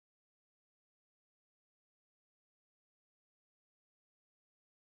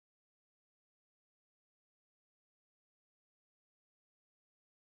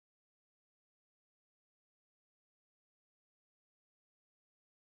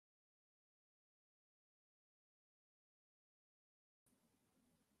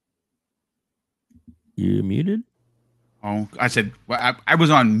You're muted. Oh, I said I was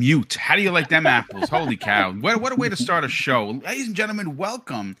on mute. How do you like them apples? Holy cow! What a way to start a show, ladies and gentlemen.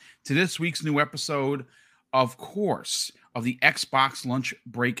 Welcome to this week's new episode, of course, of the Xbox Lunch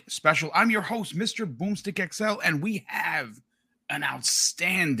Break Special. I'm your host, Mr. Boomstick XL, and we have an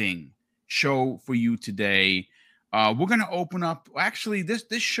outstanding show for you today. We're going to open up. Actually, this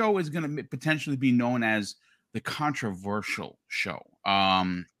show is going to potentially be known as the controversial show.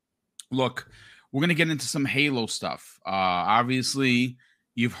 Look. We're going to get into some Halo stuff. Obviously,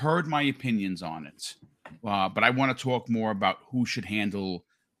 you've heard my opinions on it, but I want to talk more about who should handle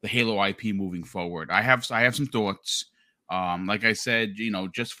the Halo IP moving forward. I have some thoughts. Like I said,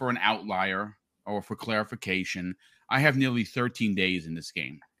 just for an outlier or for clarification, I have nearly 13 days in this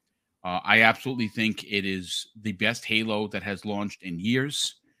game. I absolutely think it is the best Halo that has launched in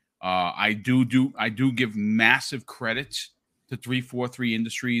years. I do give massive credit to 343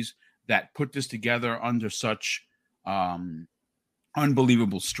 Industries that put this together under such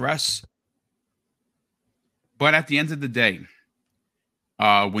unbelievable stress. But at the end of the day,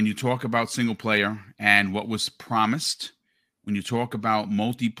 when you talk about single player and what was promised, when you talk about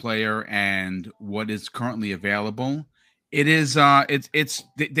multiplayer and what is currently available, it is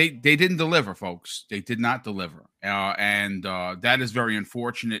they didn't deliver, folks. They did not deliver, and that is very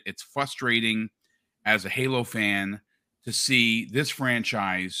unfortunate. It's frustrating as a Halo fan to see this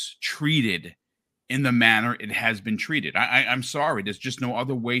franchise treated in the manner it has been treated. I'm sorry. There's just no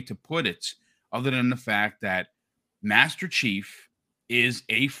other way to put it other than the fact that Master Chief is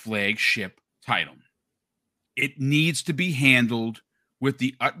a flagship title. It needs to be handled with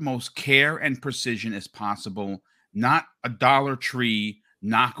the utmost care and precision as possible, not a Dollar Tree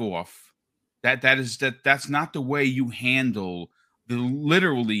knockoff. That's not the way you handle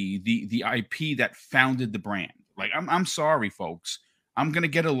the IP that founded the brand. Like, I'm sorry, folks. I'm going to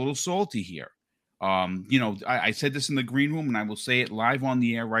get a little salty here. I said this in the green room, and I will say it live on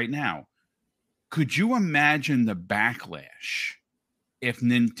the air right now. Could you imagine the backlash if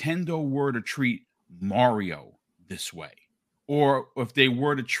Nintendo were to treat Mario this way? Or if they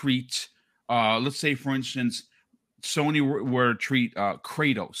were to treat, let's say, for instance, Sony were to treat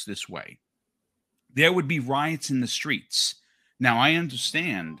Kratos this way? There would be riots in the streets. Now, I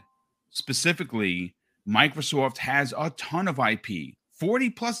understand specifically Microsoft has a ton of IP, 40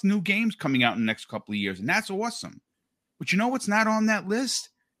 plus new games coming out in the next couple of years, and that's awesome. But you know what's not on that list?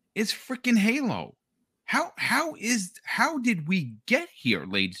 It's freaking Halo. How did we get here,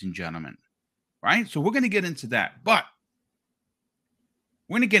 ladies and gentlemen? Right? So we're going to get into that, but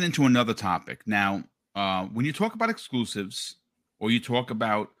we're going to get into another topic. Now, when you talk about exclusives or you talk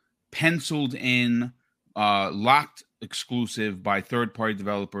about penciled in, locked exclusive by third-party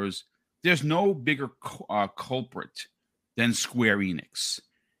developers, there's no bigger culprit than Square Enix.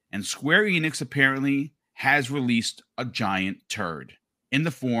 And Square Enix apparently has released a giant turd in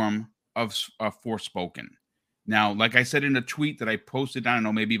the form of Forspoken. Now, like I said in a tweet that I posted, I don't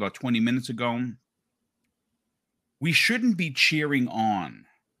know, maybe about 20 minutes ago, we shouldn't be cheering on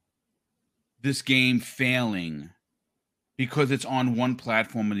this game failing because it's on one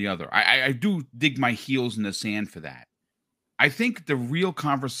platform or the other. I do dig my heels in the sand for that. I think the real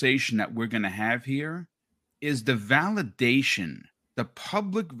conversation that we're going to have here is the validation, the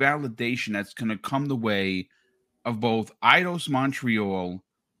public validation that's going to come the way of both Eidos Montreal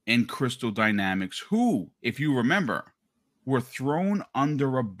and Crystal Dynamics, who, if you remember, were thrown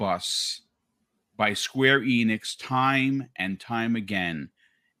under a bus by Square Enix time and time again.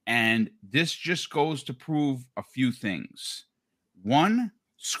 And this just goes to prove a few things. One,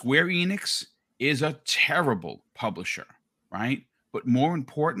 Square Enix is a terrible publisher, right? But more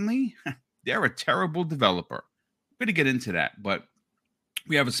importantly, they're a terrible developer. We're going to get into that, but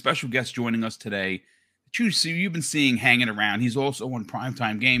we have a special guest joining us today that you've been seeing hanging around. He's also on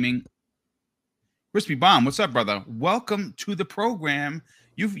Primetime Gaming. Crispy Bomb, what's up, brother? Welcome to the program.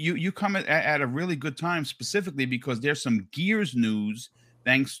 You come at a really good time, specifically because there's some Gears news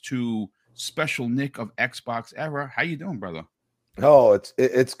thanks to Special Nick of Xbox Era. How you doing, brother? Oh,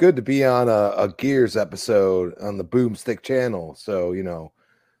 it's good to be on a Gears episode on the Boomstick channel. So,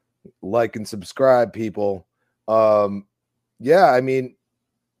 like and subscribe, people. Yeah, I mean,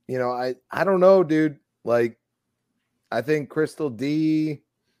 I don't know, dude. Like, I think Crystal D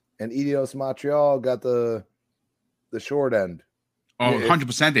and Eidos Montreal got the short end. Oh,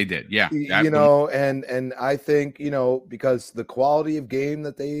 100% they did. Yeah. And I think, because the quality of game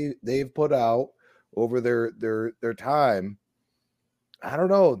that they've put out over their time, I don't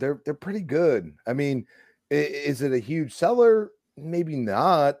know, they're pretty good. I mean, is it a huge seller? Maybe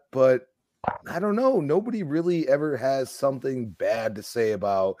not, but I don't know. Nobody really ever has something bad to say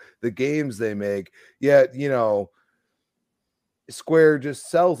about the games they make. Yet, Square just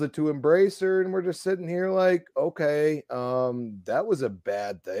sells it to Embracer, and we're just sitting here like, okay, that was a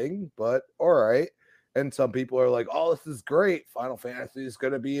bad thing, but all right. And some people are like, oh, this is great. Final Fantasy is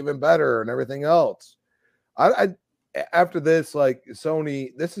going to be even better and everything else. I after this, like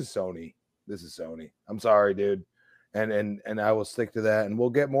Sony, this is Sony. This is Sony. I'm sorry, dude. And I will stick to that, and we'll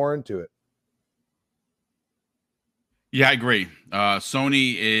get more into it. Yeah, I agree.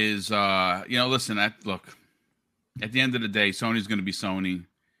 Sony is, listen, look, at the end of the day, Sony's going to be Sony.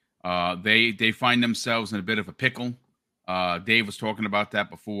 They find themselves in a bit of a pickle. Dave was talking about that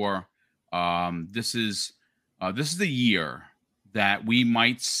before. This is the year that we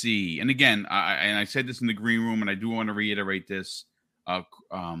might see. And again, I said this in the green room, and I do want to reiterate this.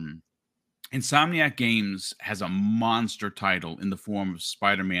 Insomniac Games has a monster title in the form of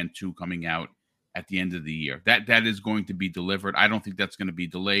Spider-Man 2 coming out at the end of the year. That is going to be delivered. I don't think that's going to be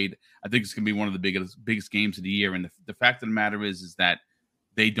delayed. I think it's going to be one of the biggest games of the year. And the fact of the matter is that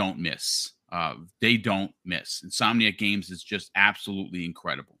they don't miss. They don't miss. Insomniac Games is just absolutely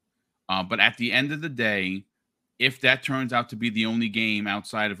incredible. But at the end of the day, if that turns out to be the only game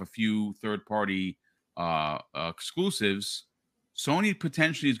outside of a few third-party exclusives, Sony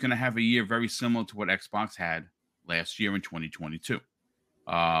potentially is going to have a year very similar to what Xbox had last year in 2022.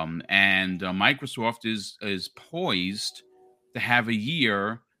 And Microsoft is poised to have a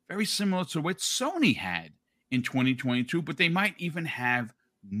year very similar to what Sony had in 2022, but they might even have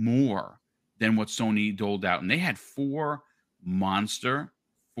more than what Sony doled out. And they had 4 monster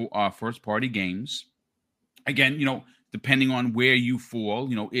first-party games. Again, depending on where you fall,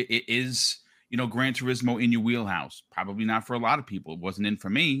 it is, Gran Turismo in your wheelhouse. Probably not for a lot of people. It wasn't in for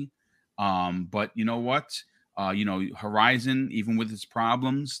me. But you know what? Horizon, even with its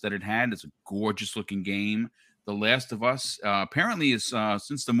problems that it had, it's a gorgeous looking game. The Last of Us apparently is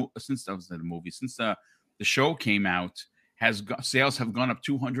since the show came out, sales have gone up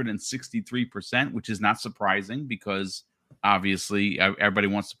 263%, which is not surprising because obviously everybody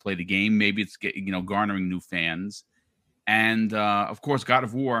wants to play the game. Maybe it's garnering new fans. And of course, God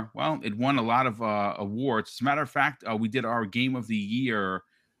of War. Well, it won a lot of awards. As a matter of fact, we did our Game of the Year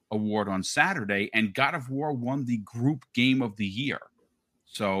award on Saturday, and God of War won the group game of the year.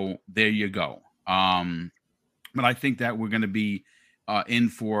 So there you go. But I think that we're going to be in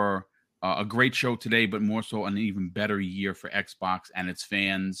for a great show today, but more so an even better year for Xbox and its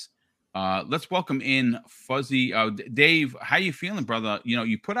fans. Let's welcome in Fuzzy. Dave, how you feeling, brother?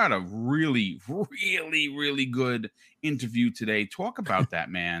 You put out a really, really, really good interview today. Talk about that,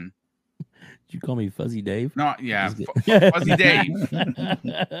 man. You call me Fuzzy Dave? No, yeah, Fuzzy Dave.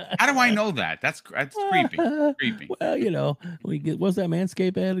 How do I know that? That's creepy. Creepy. Well, what's that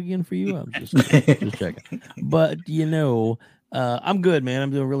Manscaped ad again for you? I'm just checking. But I'm good, man.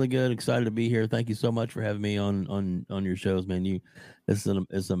 I'm doing really good. Excited to be here. Thank you so much for having me on your shows, man. It's an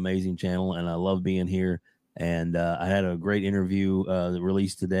amazing channel, and I love being here. And I had a great interview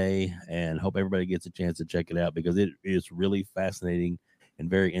released today, and hope everybody gets a chance to check it out because it is really fascinating and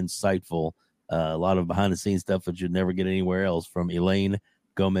very insightful. A lot of behind the scenes stuff that you'd never get anywhere else from Elaine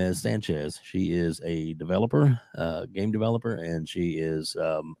Gomez Sanchez. She is a developer, game developer, and she is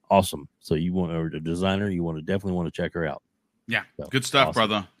awesome. So or a designer, definitely want to check her out. Yeah, so, good stuff,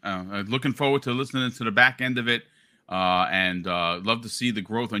 awesome. Brother. Looking forward to listening to the back end of it, and love to see the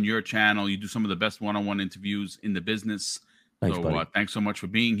growth on your channel. You do some of the best one-on-one interviews in the business. Thanks, so thanks so much for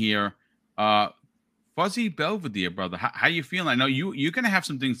being here. Fuzzy Belvedere, brother, how you feeling? I know you're going to have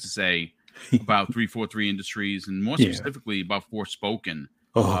some things to say about 343 Industries, and more specifically about Forspoken,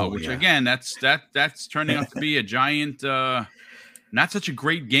 which again, that's turning out to be a giant, not such a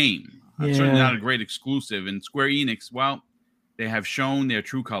great game. Certainly not a great exclusive. And Square Enix, well, they have shown their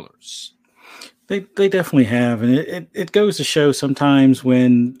true colors. They definitely have, and it goes to show sometimes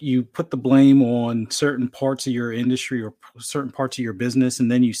when you put the blame on certain parts of your industry or certain parts of your business,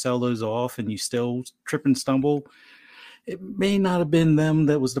 and then you sell those off, and you still trip and stumble. It may not have been them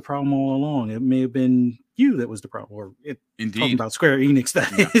that was the problem all along. It may have been you that was the problem, or talking about Square Enix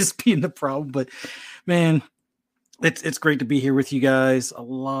that is being the problem. But man, it's great to be here with you guys. A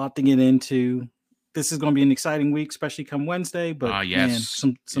lot to get into. This is going to be an exciting week, especially come Wednesday. But man,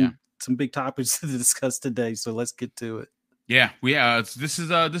 some big topics to discuss today. So let's get to it. Yeah, this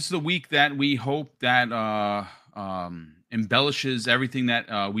is a week that we hope that embellishes everything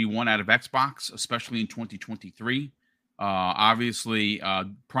that we want out of Xbox, especially in 2023. Obviously,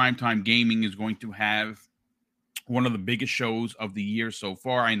 Primetime Gaming is going to have one of the biggest shows of the year so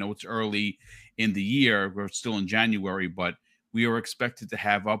far. I know it's early in the year. We're still in January, but we are expected to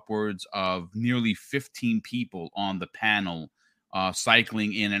have upwards of nearly 15 people on the panel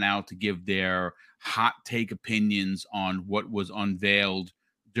cycling in and out to give their hot take opinions on what was unveiled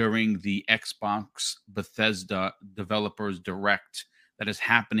during the Xbox Bethesda Developers Direct that is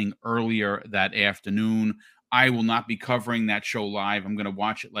happening earlier that afternoon. I will not be covering that show live. I'm going to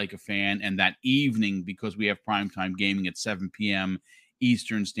watch it like a fan. And that evening, because we have primetime gaming at 7 p.m.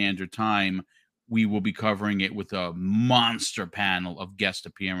 Eastern Standard Time, we will be covering it with a monster panel of guest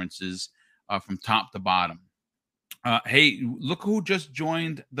appearances from top to bottom. Hey, look who just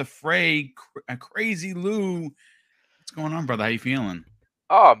joined the fray. Crazy Lou. What's going on, brother? How you feeling?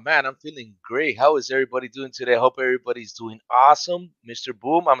 Oh, man, I'm feeling great. How is everybody doing today? I hope everybody's doing awesome. Mr.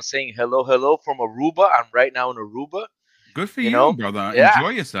 Boom, I'm saying hello from Aruba. I'm right now in Aruba. Good for you, brother. Yeah. Enjoy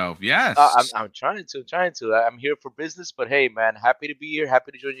yourself. Yes. I'm trying to. I'm here for business, but hey, man, happy to be here.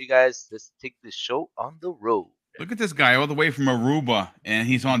 Happy to join you guys. Let's take this show on the road. Look at this guy all the way from Aruba, and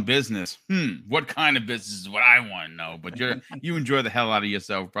he's on business. What kind of business is what I want to know? But you enjoy the hell out of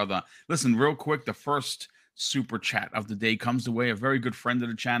yourself, brother. Listen, real quick, the first super chat of the day comes the way a very good friend of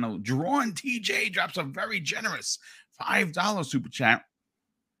the channel, Jerron TJ, drops a very generous $5 super chat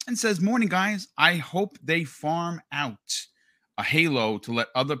and says, "Morning, guys. I hope they farm out a Halo to let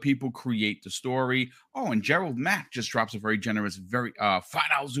other people create the story." Oh, and Gerald Mack just drops a very generous, very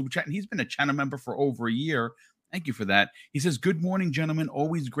 $5 super chat, and he's been a channel member for over a year. Thank you for that. He says, "Good morning, gentlemen.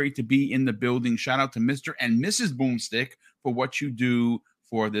 Always great to be in the building. Shout out to Mr. and Mrs. Boomstick for what you do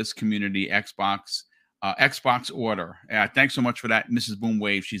for this community. Xbox order." Thanks so much for that, Mrs.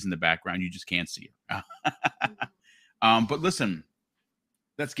 Boomwave. She's in the background. You just can't see her. But listen,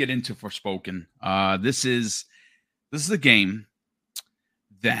 let's get into Forspoken. This is a game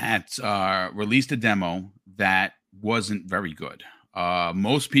that released a demo that wasn't very good.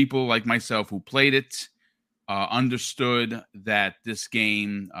 Most people like myself who played it understood that this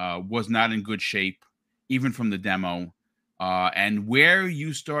game was not in good shape, even from the demo. And where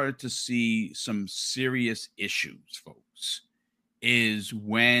you started to see some serious issues, folks, is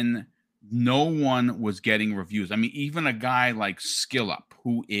when no one was getting reviews. I mean, even a guy like SkillUp,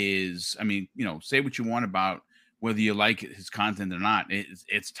 who is, I mean, say what you want about whether you like his content or not.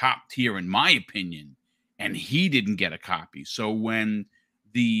 It's top tier, in my opinion, and he didn't get a copy. So when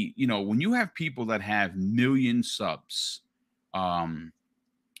when you have people that have million subs,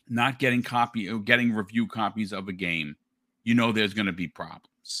 not getting review copies of a game, there's going to be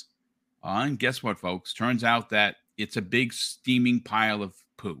problems. And guess what, folks? Turns out that it's a big steaming pile of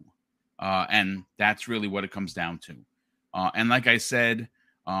poo. And that's really what it comes down to. And like I said,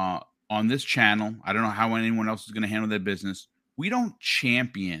 on this channel, I don't know how anyone else is going to handle their business. We don't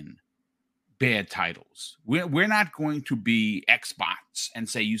champion bad titles. We're not going to be Xbox and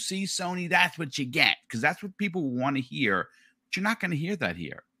say, "You see, Sony, that's what you get," because that's what people want to hear. But you're not going to hear that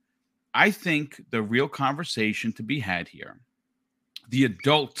here. I think the real conversation to be had here, the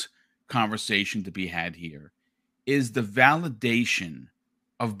adult conversation to be had here, is the validation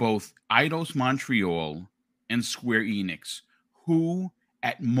of both Eidos Montreal and Square Enix, who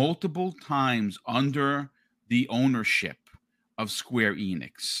at multiple times under the ownership of Square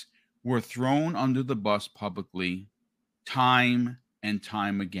Enix were thrown under the bus publicly time and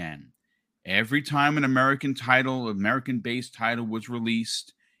time again. Every time an American-based title was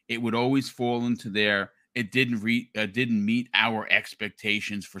released, it would always fall into it didn't meet our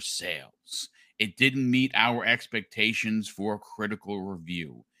expectations for sales. It didn't meet our expectations for critical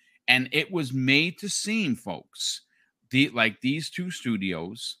review. And it was made to seem, folks, like these two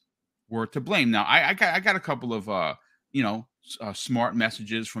studios were to blame. Now, I got a couple of, smart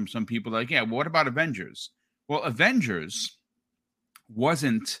messages from some people like, "Yeah, well, what about Avengers?" Well, Avengers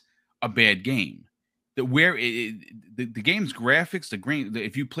wasn't a bad game. The game's graphics,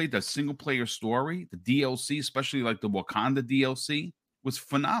 if you played the single player story, the DLC, especially like the Wakanda DLC, was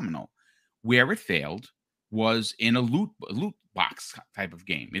phenomenal. Where it failed was in a loot box type of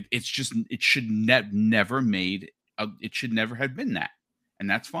game. It should never have been that, and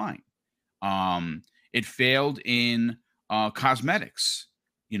that's fine. It failed in cosmetics.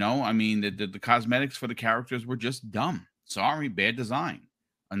 The cosmetics for the characters were just dumb. Sorry, bad design.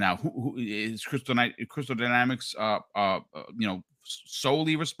 And now, who is Crystal Dynamics?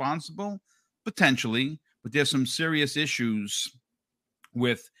 Solely responsible? Potentially, but there's some serious issues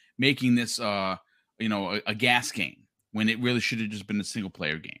with making this, a gas game when it really should have just been a single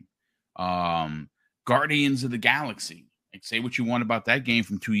player game. Guardians of the Galaxy. Like, say what you want about that game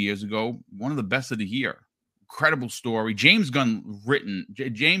from 2 years ago. One of the best of the year. Incredible story. James Gunn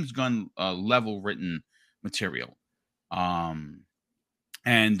level written material.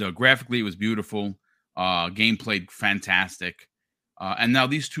 And graphically, it was beautiful. Gameplay fantastic. And now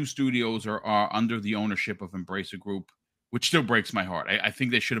these two studios are under the ownership of Embracer Group, which still breaks my heart. I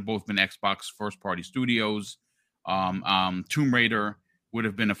think they should have both been Xbox first-party studios. Tomb Raider would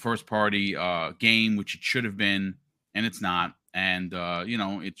have been a first-party game, which it should have been, and it's not. And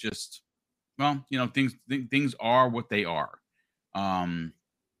it just, things are what they are.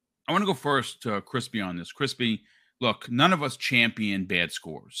 I want to go first to Crispy on this. Crispy, look, none of us champion bad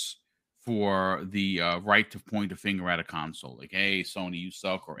scores for the right to point a finger at a console, like, hey, Sony, you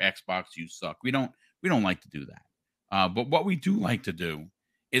suck, or Xbox, you suck. We don't like to do that. But what we do like to do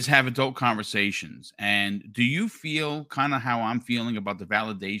is have adult conversations. And do you feel kind of how I'm feeling about the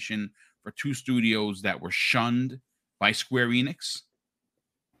validation for two studios that were shunned by Square Enix?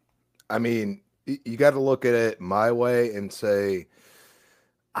 I mean, you got to look at it my way and say,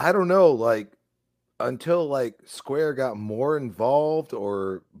 I don't know, like, until like Square got more involved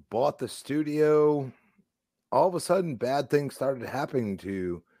or bought the studio, all of a sudden bad things started happening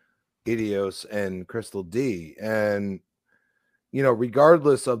to Eidos and Crystal D. And,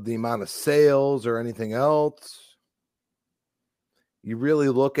 regardless of the amount of sales or anything else, you really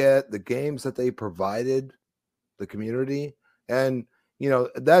look at the games that they provided the community. And,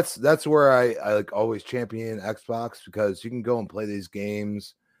 that's where I like always champion Xbox, because you can go and play these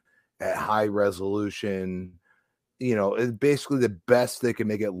games at high resolution. It's basically the best they can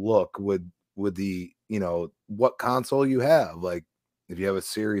make it look with the, what console you have. Like, if you have a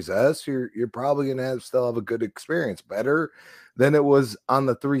Series S, you're probably gonna still have a good experience, better than it was on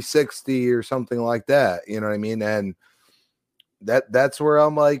the 360 or something like that. You know what I mean? And that's where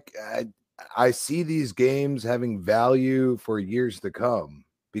I'm like, I see these games having value for years to come,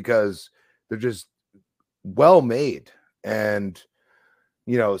 because they're just well made. And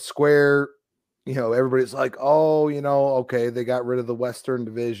Square, everybody's like, oh, okay, they got rid of the Western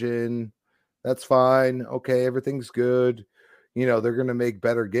division. That's fine. Okay, everything's good. They're going to make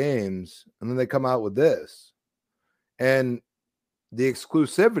better games. And then they come out with this. And the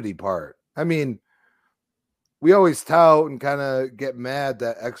exclusivity part, I mean, we always tout and kind of get mad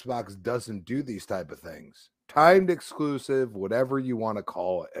that Xbox doesn't do these type of things. Timed exclusive, whatever you want to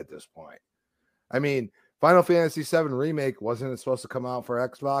call it at this point. I mean, Final Fantasy VII Remake, wasn't it supposed to come out for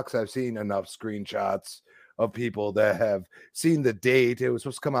Xbox? I've seen enough screenshots of people that have seen the date. It was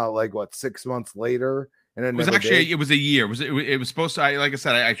supposed to come out 6 months later, and it was actually it was a year. It was supposed to. Like I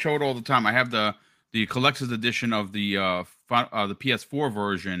said, I show it all the time. I have the collector's edition of the PS4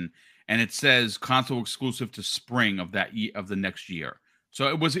 version, and it says console exclusive to spring of the next year. So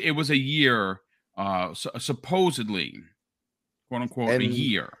it was a year, supposedly, quote unquote, a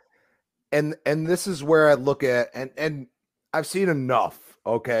year. And this is where I look at, and I've seen enough.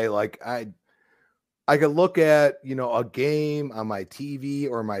 Okay, like I could look at a game on my TV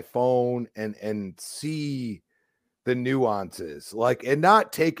or my phone and see the nuances, and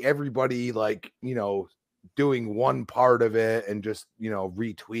not take everybody doing one part of it and just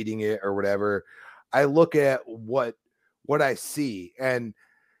retweeting it or whatever. I look at what I see, and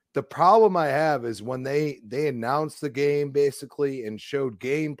the problem I have is when they announced the game basically and showed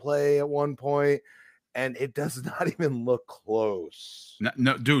gameplay at one point, and it does not even look close.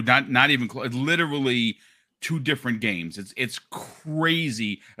 No, dude, not even close. Literally two different games. It's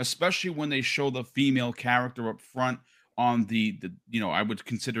crazy, especially when they show the female character up front on the I would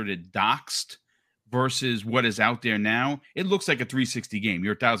consider it doxed versus what is out there now. It looks like a 360 game.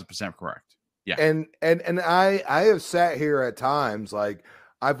 You're 1,000% correct. Yeah. And I have sat here at times, like,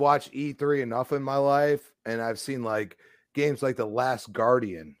 I've watched E3 enough in my life, and I've seen games like The Last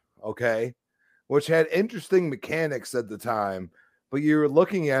Guardian, okay, which had interesting mechanics at the time, but you were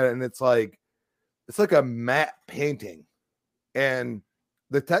looking at it and it's like a matte painting, and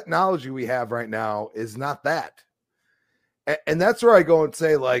the technology we have right now is not that. And that's where I go and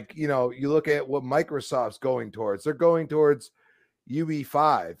say, you look at what Microsoft's going towards. They're going towards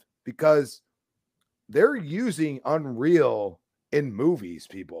UE5 because they're using Unreal in movies,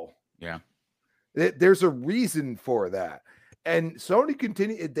 people. Yeah. There's a reason for that. And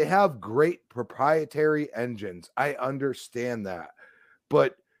Sony they have great proprietary engines. I understand that.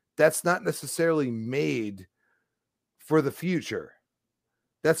 But that's not necessarily made for the future.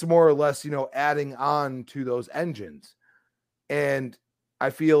 That's more or less, adding on to those engines. And I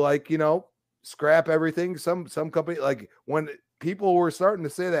feel like, scrap everything. Some company, when people were starting to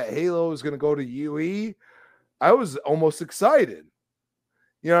say that Halo is going to go to UE, I was almost excited.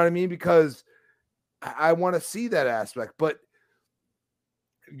 You know what I mean? Because I want to see that aspect. But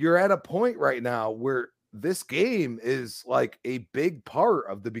you're at a point right now where this game is like a big part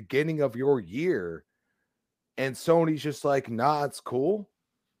of the beginning of your year. And Sony's just like, nah, it's cool.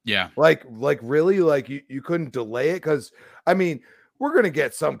 Yeah. Like really? Like you couldn't delay it? Because I mean, we're gonna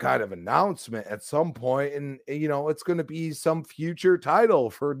get some kind of announcement at some point, and it's gonna be some future title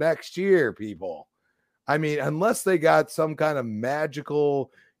for next year, people. I mean, unless they got some kind of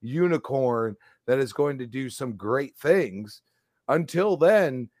magical unicorn that is going to do some great things. Until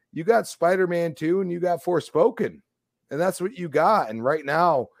then, you got Spider-Man 2 and you got Forspoken, and that's what you got. And right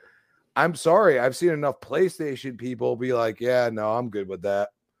now, I'm sorry, I've seen enough PlayStation people be like, yeah, no, I'm good with that.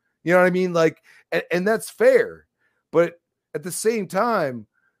 You know what I mean? Like, and that's fair. But at the same time,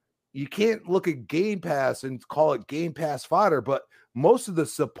 you can't look at Game Pass and call it Game Pass fodder, but most of the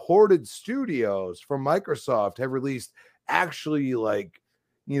supported studios from Microsoft have released actually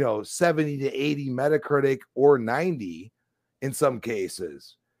 70 to 80 Metacritic or 90 in some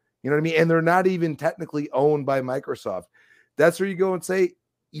cases. You know what I mean? And they're not even technically owned by Microsoft. That's where you go and say,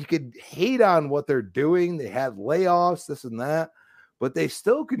 you could hate on what they're doing. They had layoffs, this and that, but they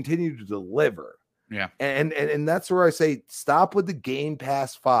still continue to deliver. Yeah. And that's where I say, stop with the Game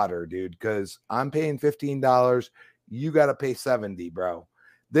Pass fodder, dude, because I'm paying $15. You got to pay $70, bro.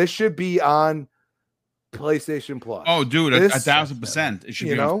 This should be on PlayStation Plus. Oh, dude, 1,000%. It should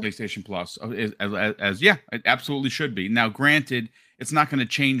be on PlayStation Plus. It absolutely should be. Now, granted, it's not going to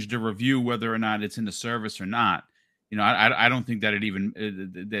change the review whether or not it's in the service or not. I don't think that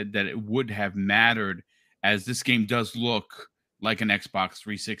that it would have mattered, as this game does look like an Xbox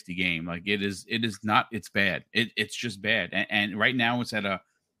 360 game. Like it is not. It's bad. It's just bad. And right now it's at a.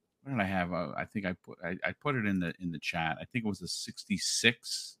 What did I have? I think I put it in the chat. I think it was a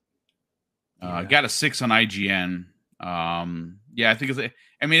 66. I got a 6 on IGN. I think it's.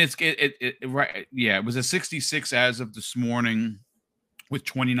 I mean, right. Yeah, it was a 66 as of this morning, with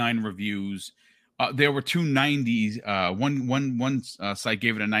 29 reviews. There were two 90s. One site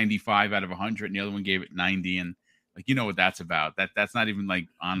gave it a 95 out of 100, and the other one gave it 90. And what that's about. That's not even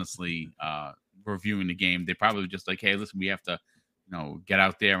honestly reviewing the game. They probably just like, hey, listen, we have to, get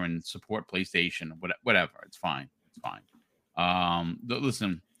out there and support PlayStation. Whatever. It's fine.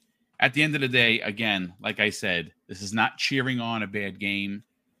 Listen. At the end of the day, again, like I said, this is not cheering on a bad game.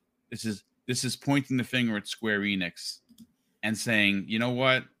 This is pointing the finger at Square Enix and saying, you know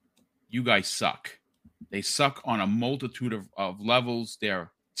what? You guys suck. They suck on a multitude of levels.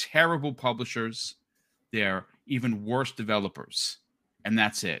 They're terrible publishers. They're even worse developers. And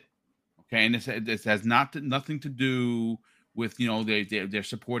that's it. Okay. And this has nothing to do with, they're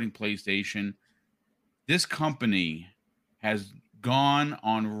supporting PlayStation. This company has gone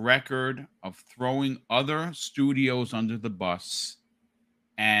on record of throwing other studios under the bus.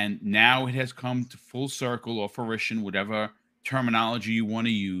 And now it has come to full circle or fruition, whatever terminology you want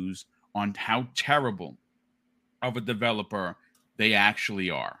to use, on how terrible of a developer they actually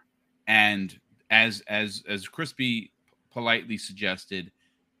are. And as Crispy politely suggested,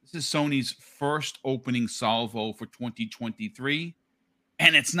 this is Sony's first opening salvo for 2023,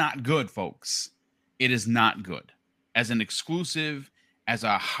 and it's not good, folks. It is not good. As an exclusive, as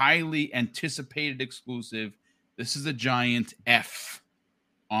a highly anticipated exclusive, this is a giant F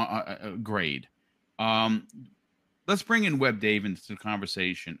grade. Let's bring in Web Dave into the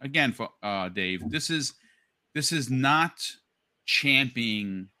conversation again. For Dave, this is not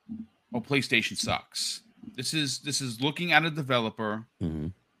championing. Oh, PlayStation sucks. This is looking at a developer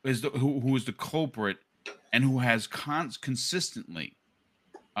who is the culprit and who has consistently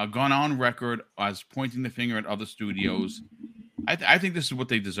gone on record as pointing the finger at other studios. I think this is what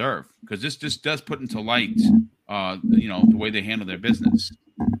they deserve, because this just does put into light, the way they handle their business.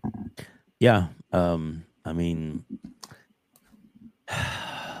 Yeah. I mean,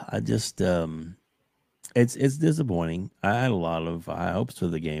 I just, it's disappointing. I had a lot of high hopes for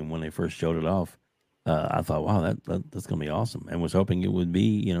the game when they first showed it off. I thought, wow, that's going to be awesome, and was hoping it would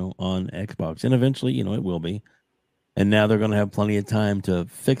be, on Xbox, and eventually, it will be. And now they're going to have plenty of time to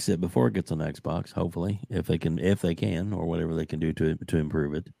fix it before it gets on Xbox, hopefully, if they can, or whatever they can do to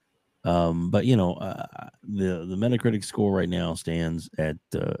improve it. But the Metacritic score right now stands at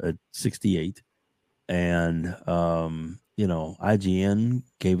 68, and IGN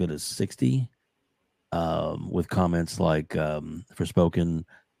gave it a 60, with comments like Forspoken,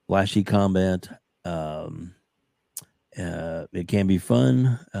 flashy combat. It can be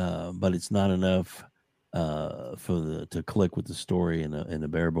fun, but it's not enough to click with the story in the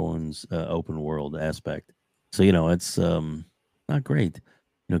bare bones open world aspect. So it's not great.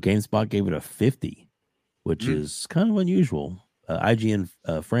 GameSpot gave it a 50, which is kind of unusual. IGN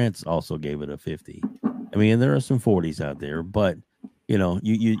France also gave it a 50. I mean, there are some 40s out there, but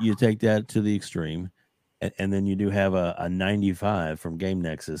you take that to the extreme, and then you do have a 95 from Game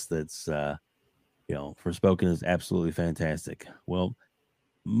Nexus. That's Forspoken is absolutely fantastic. Well,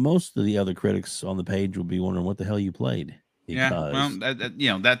 most of the other critics on the page will be wondering what the hell you played. Yeah, well, Because you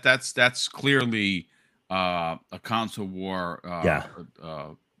know, that's clearly a console war, Yeah.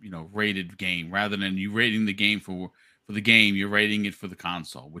 you know, rated game rather than you rating the game for the game. You're rating it for the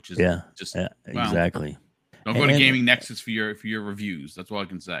console, which is just well, exactly. don't go to Gaming Nexus for your reviews. That's all I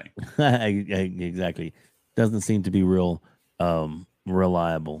can say. Exactly. Doesn't seem to be real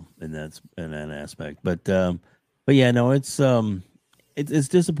reliable in that aspect. But yeah, no, it's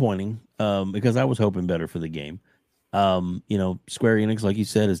disappointing because I was hoping better for the game. You know, Square Enix, like you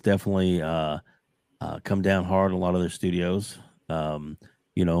said, has definitely come down hard on a lot of their studios.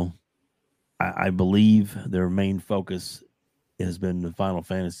 You know, I believe their main focus has been the Final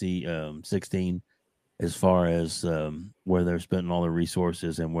Fantasy 16 as far as where they're spending all their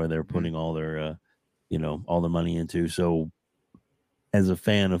resources and where they're putting all their you know, all the money into. So as a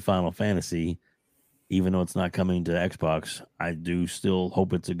fan of Final Fantasy, even though it's not coming to Xbox, I do still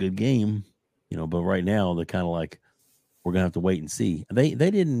hope it's a good game, you know, but right now they're kind of like, we're gonna have to wait and see. They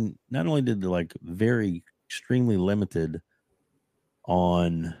didn't, not only did they like very extremely limited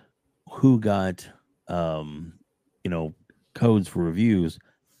on who got you know, codes for reviews,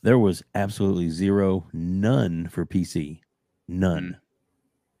 there was absolutely none for PC. None.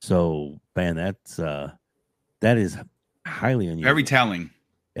 So man, that is highly unusual. Very telling.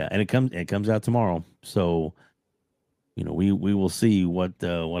 Yeah, and it comes out tomorrow. So, you know, we will see what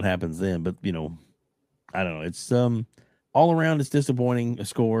happens then. But, you know, I don't know. It's all around it's disappointing a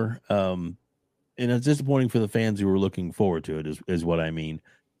score. And it's disappointing for the fans who were looking forward to it is what I mean.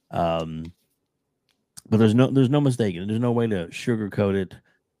 But there's no mistaking. There's no way to sugarcoat it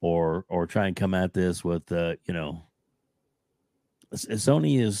or try and come at this with you know,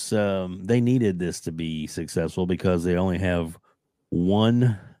 Sony is they needed this to be successful because they only have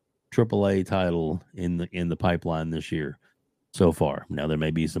one AAA title in the pipeline this year so far. Now there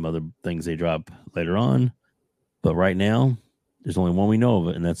may be some other things they drop later on, but right now there's only one we know of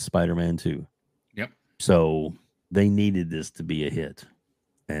it, and that's Spider-Man 2. Yep. So they needed this to be a hit,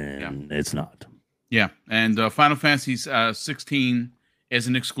 and it's not. Yeah, and Final Fantasy 16 is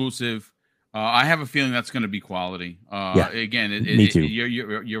an exclusive. I have a feeling that's going to be quality. Again, me too.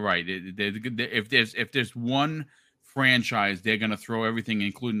 You're right. If there's one franchise they're going to throw everything,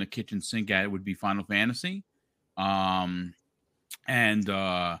 including the kitchen sink, at, it would be Final Fantasy. And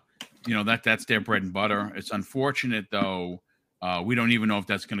you know, that's their bread and butter. It's unfortunate though. We don't even know if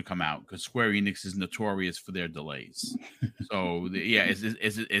that's going to come out because Square Enix is notorious for their delays. So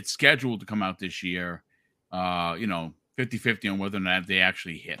it's scheduled to come out this year. You know, 50-50 on whether or not they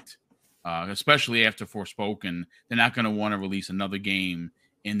actually hit. Especially after Forspoken, they're not going to want to release another game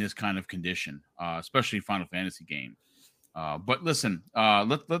in this kind of condition, especially Final Fantasy game. But listen,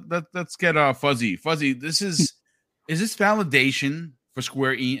 let's get Fuzzy. Fuzzy, is this validation for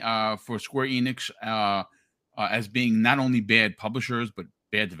Square Enix as being not only bad publishers but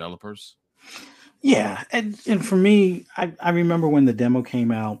bad developers? Yeah, and for me, I remember when the demo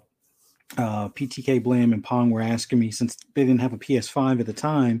came out, PTK Blam and Pong were asking me, since they didn't have a PS5 at the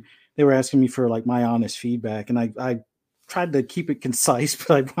time, they were asking me for like my honest feedback, and I tried to keep it concise,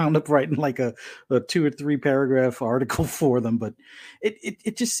 but I wound up writing like a 2 or 3 paragraph article for them. But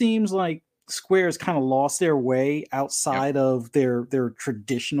it just seems like Square has kind of lost their way outside of their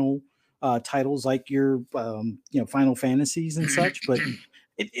traditional titles, like your you know, Final Fantasies and such. But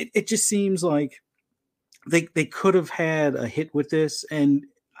it just seems like they could have had a hit with this. And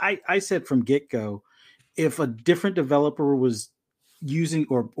I said from get-go, if a different developer was using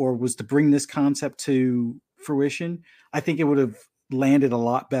or was to bring this concept to fruition, I think it would have landed a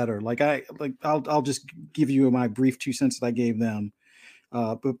lot better. I'll just give you my brief 2 cents that I gave them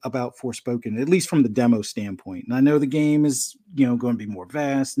about Forspoken, at least from the demo standpoint. And I know the game is, you know, going to be more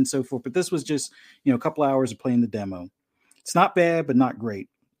vast and so forth, but this was just, you know, a couple hours of playing the demo. It's not bad, but not great.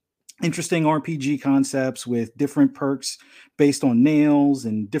 Interesting RPG concepts with different perks based on nails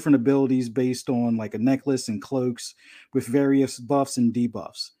and different abilities based on like a necklace and cloaks with various buffs and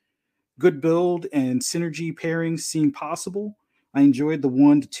debuffs. Good build and synergy pairings seem possible. I enjoyed the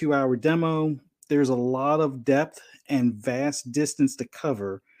 1 to 2 hour demo. There's a lot of depth and vast distance to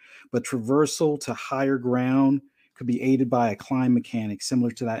cover, but traversal to higher ground could be aided by a climb mechanic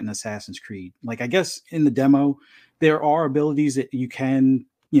similar to that in Assassin's Creed. Like, I guess in the demo, there are abilities that you can,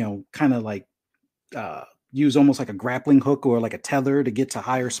 you know, kind of like use almost like a grappling hook or like a tether to get to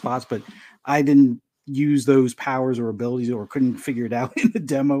higher spots, but I didn't use those powers or abilities or couldn't figure it out in the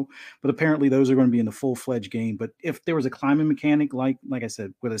demo. But apparently those are going to be in the full-fledged game. But if there was a climbing mechanic, like I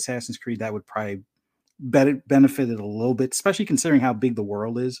said, with Assassin's Creed, that would probably benefit it a little bit, especially considering how big the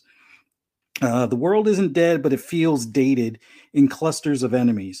world is. The world isn't dead, but it feels dated in clusters of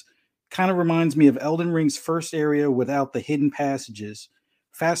enemies. Kind of reminds me of Elden Ring's first area without the hidden passages.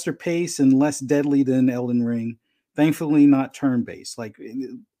 Faster pace and less deadly than Elden Ring. Thankfully, not turn-based. Like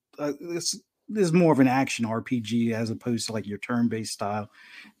this is more of an action RPG as opposed to like your turn-based style.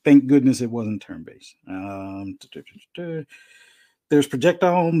 Thank goodness it wasn't turn-based. There's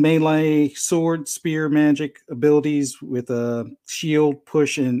projectile, melee, sword, spear, magic abilities with a shield,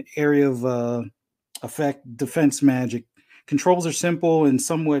 push, and area of effect, defense magic. Controls are simple and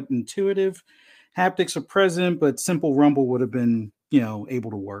somewhat intuitive. Haptics are present, but simple rumble would have been,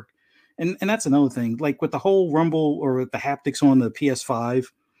 able to work. And that's another thing. Like with the whole rumble or with the haptics on the PS5,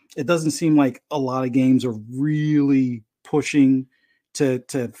 it doesn't seem like a lot of games are really pushing to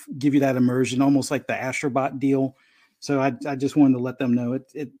give you that immersion, almost like the Astrobot deal. So I just wanted to let them know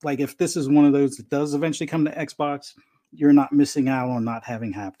it like if this is one of those that does eventually come to Xbox, you're not missing out on not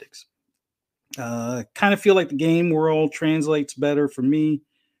having haptics. Kind of feel like the game world translates better for me.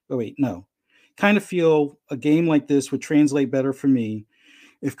 Oh wait, no. Kind of feel a game like this would translate better for me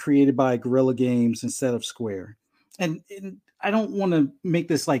if created by Guerrilla Games instead of Square. And I don't want to make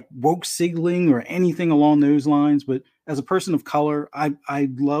this like woke signaling or anything along those lines, but as a person of color, I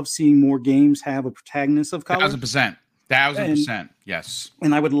love seeing more games have a protagonist of color. 1,000%. Yes.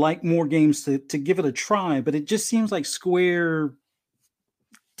 And I would like more games to give it a try, but it just seems like Square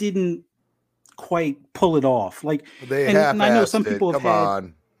didn't quite pull it off. Like and I know some people have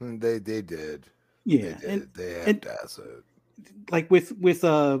had. They did. Yeah. They had it. Like with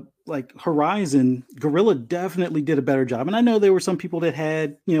like Horizon, Guerrilla definitely did a better job. And I know there were some people that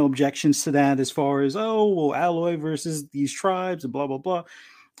had, objections to that as far as, Aloy versus these tribes and blah, blah, blah.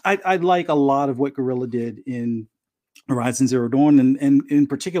 I like a lot of what Guerrilla did in Horizon Zero Dawn and in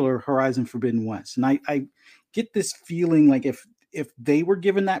particular Horizon Forbidden West. And I get this feeling like if they were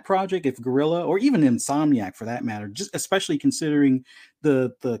given that project, if Guerrilla or even Insomniac for that matter, just especially considering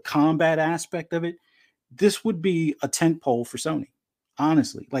the combat aspect of it, this would be a tentpole for Sony.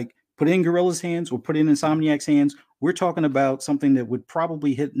 Honestly, like put it in Guerrilla's hands or put it in Insomniac's hands. We're talking about something that would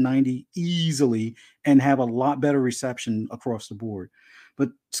probably hit 90 easily and have a lot better reception across the board. But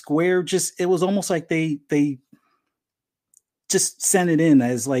Square it was almost like they just sent it in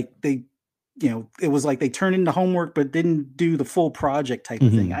as like they, it was like they turned into homework, but didn't do the full project type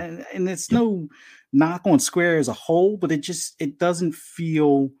of thing. And it's no knock on Square as a whole, but it doesn't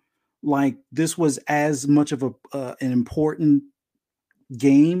feel like this was as much of an important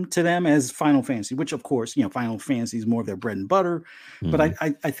game to them as Final Fantasy, which of course, Final Fantasy is more of their bread and butter. Mm-hmm. But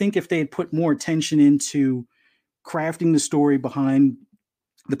I think if they had put more attention into crafting the story behind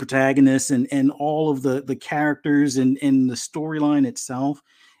the protagonist and all of the characters and the storyline itself,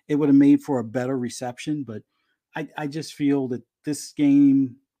 it would have made for a better reception. But I just feel that this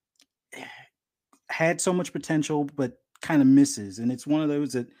game had so much potential, but kind of misses. And it's one of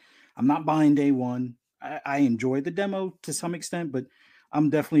those that I'm not buying day one. I enjoyed the demo to some extent, but I'm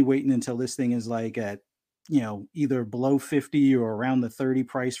definitely waiting until this thing is like at, either below 50 or around the 30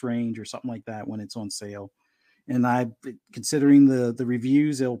 price range or something like that when it's on sale. And considering the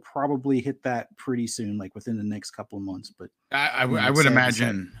reviews, it'll probably hit that pretty soon, like within the next couple of months. But I would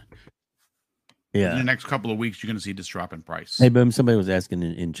imagine, in the next couple of weeks, you're going to see this drop in price. Hey, boom! Somebody was asking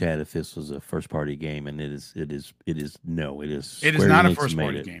in chat if this was a first party game, and it is no, it is. It is not a first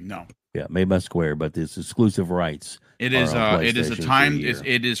party game. No. Yeah, made by Square, but it's exclusive rights. It is a time.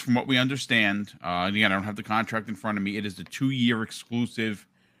 It is from what we understand. Again, I don't have the contract in front of me. It is the 2-year exclusive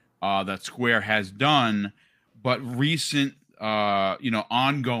that Square has done. But recent,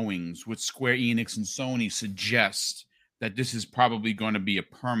 ongoings with Square Enix and Sony suggest that this is probably going to be a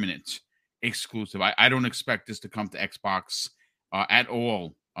permanent exclusive. I don't expect this to come to Xbox at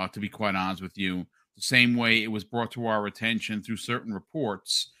all, to be quite honest with you. The same way it was brought to our attention through certain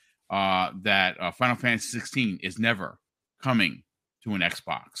reports that Final Fantasy 16 is never coming to an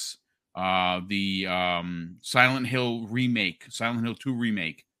Xbox. The Silent Hill 2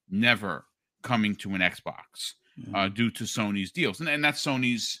 remake, never coming to an Xbox due to Sony's deals. And that's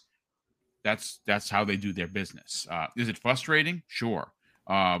Sony's, that's how they do their business. Is it frustrating? Sure.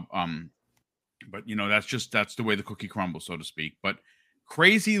 But that's the way the cookie crumbles, so to speak. But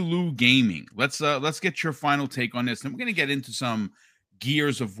Crazy Lou Gaming, let's get your final take on this. And we're going to get into some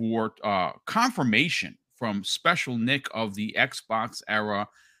Gears of War confirmation from Special Nick of the Xbox era.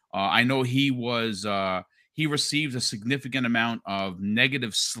 I know he received a significant amount of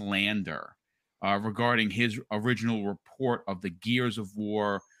negative slander regarding his original report of the Gears of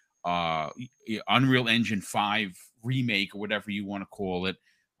War Unreal Engine 5 remake, or whatever you want to call it.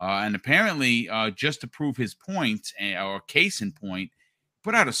 And apparently, just to prove his point, or case in point,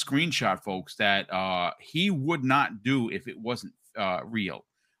 put out a screenshot, folks, that he would not do if it wasn't real.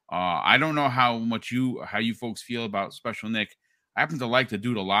 I don't know how you folks feel about Special Nick. I happen to like the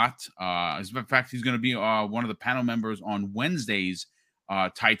dude a lot. As a matter of fact, he's going to be one of the panel members on Wednesday's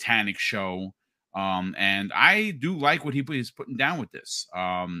Titanic show. And I do like what he's putting down with this.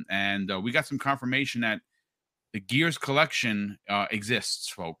 And we got some confirmation that the Gears collection exists,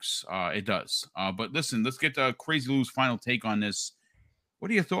 folks. It does. But listen, let's get Crazy Lou's final take on this.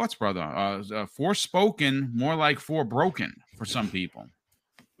 What are your thoughts, brother? Forspoken, more like Forbroken for some people.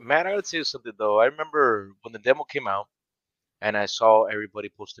 Man, I would say something though. I remember when the demo came out and I saw everybody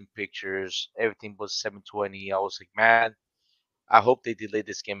posting pictures, everything was 720. I was like, man, I hope they delay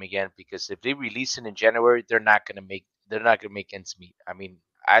this game again, because if they release it in January, they're not gonna make ends meet. I mean,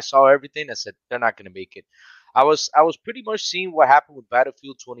 I saw everything. I said they're not gonna make it. I was pretty much seeing what happened with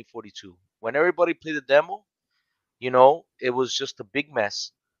Battlefield 2042. When everybody played the demo, it was just a big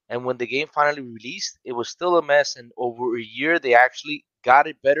mess. And when the game finally released, it was still a mess. And over a year, they actually got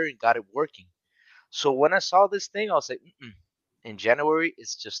it better and got it working. So when I saw this thing, I was like, in January,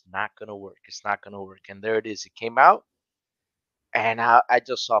 it's just not going to work. It's not going to work. And there it is. It came out. And I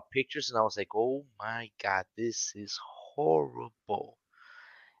just saw pictures and I was like, oh my God, this is horrible.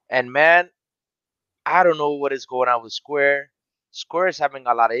 And man, I don't know what is going on with Square. Square is having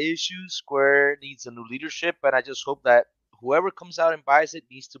a lot of issues. Square needs a new leadership. And I just hope that whoever comes out and buys it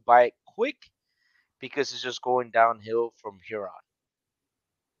needs to buy it quick, because it's just going downhill from here on.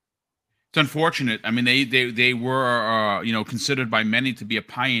 It's unfortunate. I mean, they were considered by many to be a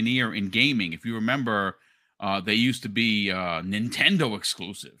pioneer in gaming. If you remember, they used to be Nintendo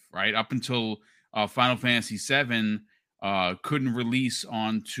exclusive, right? Up until Final Fantasy VII couldn't release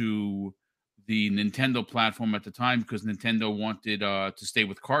onto the Nintendo platform at the time, because Nintendo wanted to stay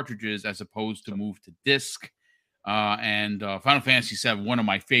with cartridges as opposed to move to disc. And Final Fantasy VII, one of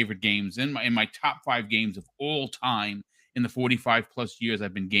my favorite games, in my top 5 games of all time in the 45 plus years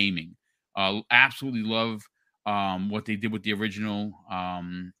I've been gaming. Absolutely love what they did with the original.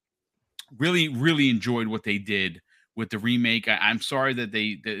 Really, really enjoyed what they did with the remake. I'm sorry that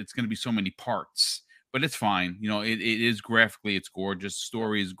it's going to be so many parts, but it's fine. It is graphically, it's gorgeous.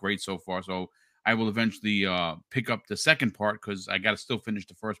 Story is great so far. So I will eventually pick up the second part, because I got to still finish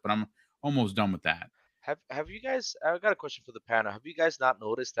the first, but I'm almost done with that. Have you guys? I've got a question for the panel. Have you guys not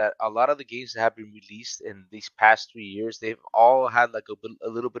noticed that a lot of the games that have been released in these past 3 years, they've all had like a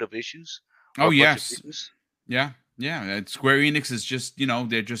little bit of issues? Oh yes, yeah. Square Enix is just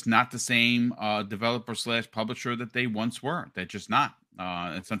they're just not the same developer / publisher that they once were. They're just not.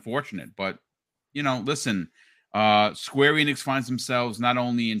 It's unfortunate, but listen. Square Enix finds themselves not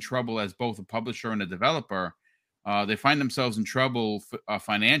only in trouble as both a publisher and a developer. They find themselves in trouble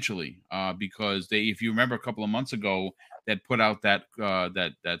financially because if you remember a couple of months ago, that put out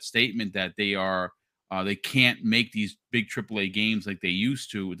that statement that they can't make these big AAA games like they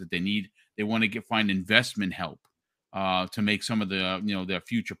used to. That they want to find investment help to make some of the their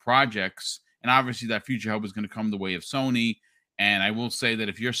future projects, and obviously that future help is going to come the way of Sony. And I will say that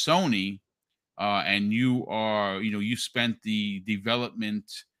if you're Sony and you are you spent the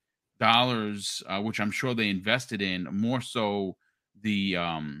development dollars, which I'm sure they invested in, more so the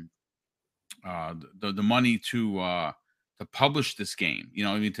money to publish this game,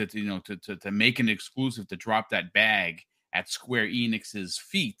 to make an exclusive, to drop that bag at Square Enix's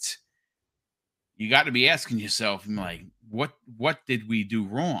feet. You got to be asking yourself, like, what did we do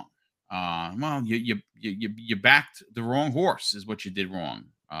wrong? Well, you backed the wrong horse, is what you did wrong.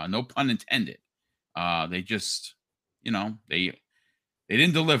 No pun intended. They just, they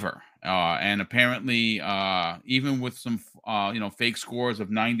didn't deliver. And apparently, even with some, fake scores of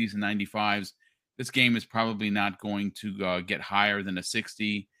 90s and 95s, this game is probably not going to get higher than a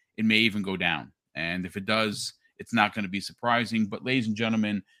 60. It may even go down. And if it does, it's not going to be surprising. But ladies and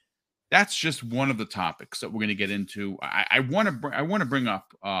gentlemen, that's just one of the topics that we're going to get into. I want to bring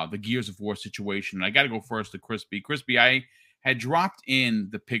up the Gears of War situation. I got to go first to Crispy. Crispy, I had dropped in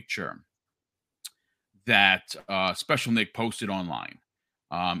the picture that Special Nick posted online.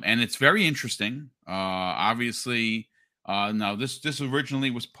 And it's very interesting. Obviously, now this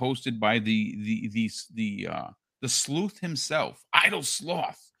originally was posted by the sleuth himself, Idle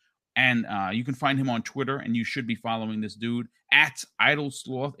Sloth, and you can find him on Twitter, and you should be following this dude at Idle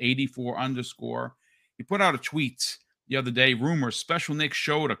Sloth 84_. He put out a tweet the other day. Rumors: Special Nick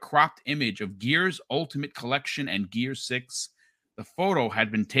showed a cropped image of Gears Ultimate Collection and Gears 6. The photo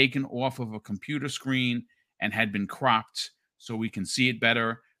had been taken off of a computer screen and had been cropped so we can see it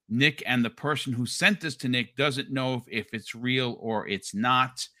better. Nick and the person who sent this to Nick doesn't know if it's real or it's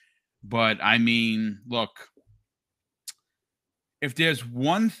not. But I mean, look, If there's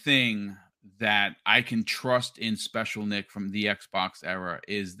one thing that I can trust in Special Nick from the Xbox era,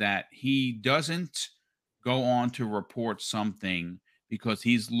 is that he doesn't go on to report something because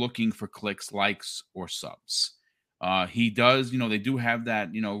he's looking for clicks, likes, or subs. He does, they do have that,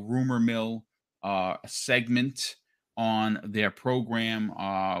 rumor mill segment on their program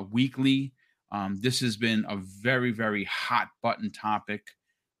weekly. This has been a very, very hot button topic.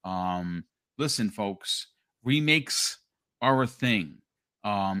 Listen, folks, remakes are a thing.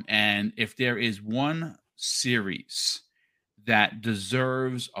 And if there is one series that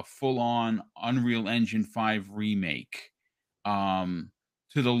deserves a full-on Unreal Engine 5 remake, to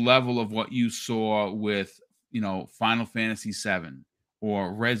the level of what you saw with, Final Fantasy 7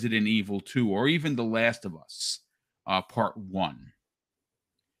 or Resident Evil 2, or even The Last of Us, Part 1.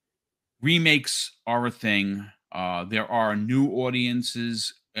 Remakes are a thing. There are new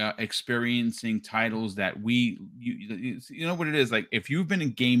audiences experiencing titles that you know what it is like. If you've been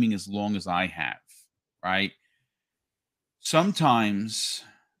in gaming as long as I have, right? Sometimes,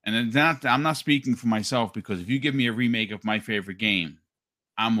 and I'm not speaking for myself, because if you give me a remake of my favorite game,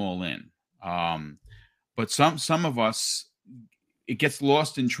 I'm all in. But some of us, it gets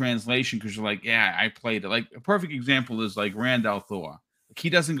lost in translation because you're like, yeah, I played it. Like a perfect example is like Randall Thor. He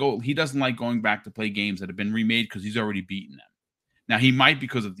doesn't like going back to play games that have been remade because he's already beaten them. Now, he might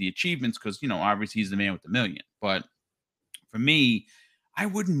because of the achievements, because, obviously he's the man with the million. But for me, I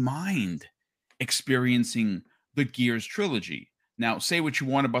wouldn't mind experiencing the Gears trilogy. Now, say what you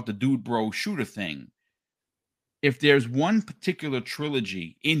want about the dude bro shooter thing. If there's one particular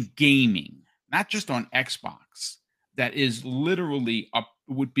trilogy in gaming, not just on Xbox, that is literally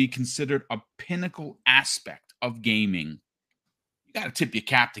would be considered a pinnacle aspect of gaming, you got to tip your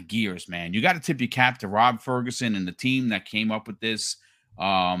cap to Gears, man. You got to tip your cap to Rob Ferguson and the team that came up with this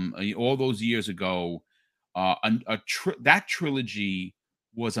all those years ago. That trilogy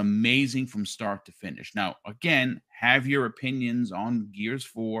was amazing from start to finish. Now, again, have your opinions on Gears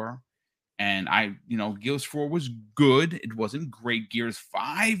 4. And Gears 4 was good. It wasn't great. Gears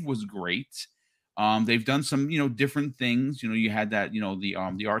 5 was great. They've done some, different things. You had that, the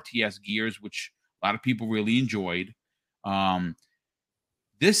RTS Gears, which a lot of people really enjoyed.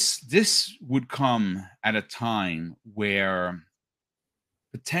 This would come at a time where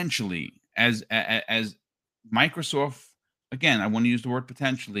potentially, as Microsoft, again, I want to use the word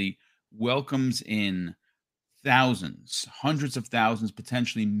potentially, welcomes in thousands, hundreds of thousands,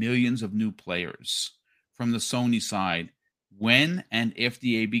 potentially millions of new players from the Sony side. When and if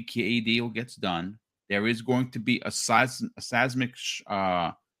the ABK deal gets done, there is going to be a seismic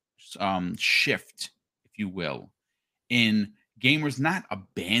shift, if you will, in gamers not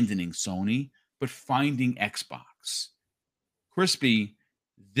abandoning Sony, but finding Xbox. Crispy,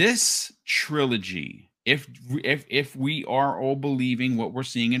 this trilogy, if we are all believing what we're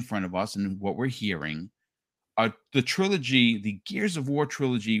seeing in front of us and what we're hearing, the trilogy, the Gears of War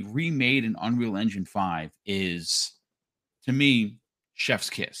trilogy remade in Unreal Engine 5 is, to me, chef's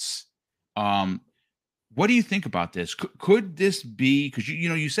kiss. What do you think about this? Could this be, because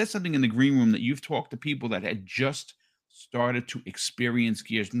you said something in the green room that you've talked to people that had just started to experience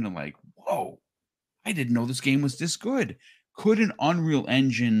Gears, and they're like, whoa, I didn't know this game was this good. Could an Unreal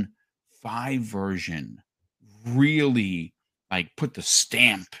Engine 5 version really put the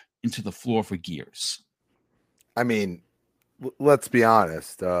stamp into the floor for Gears? I mean, let's be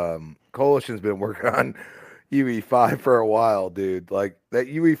honest. Coalition's been working on UE5 for a while, dude. Like that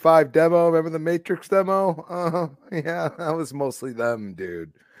UE5 demo, remember the Matrix demo? Yeah, that was mostly them,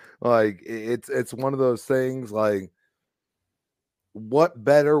 dude. Like it's one of those things, like, what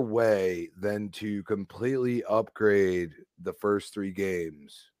better way than to completely upgrade the first 3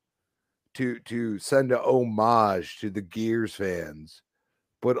 games to send a homage to the Gears fans,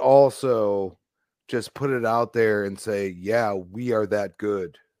 but also just put it out there and say, yeah, we are that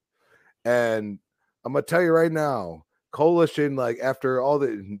good. And I'm gonna tell you right now, Coalition, after all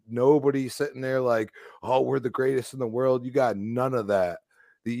the, nobody sitting there like, oh, we're the greatest in the world. You got none of that.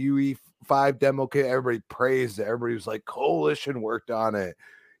 The UE5 demo kit, everybody praised it. Everybody was like, Coalition worked on it.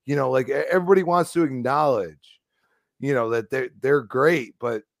 Everybody wants to acknowledge, that they're great,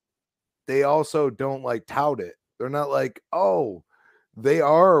 but they also don't tout it. They're not like, oh, they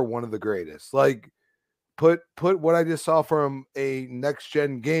are one of the greatest. Put what I just saw from a next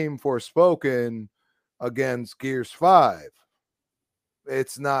gen game Forspoken against Gears 5.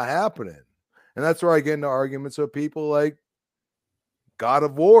 It's not happening. And that's where I get into arguments with people like God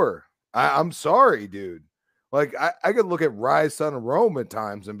of War. I'm sorry, dude. I could look at Rise Son of Rome at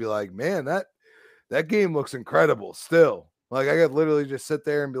times and be like, man, that game looks incredible still. I could literally just sit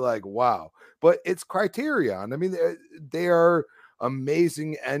there and be like, wow. But it's Criterion. I mean, they are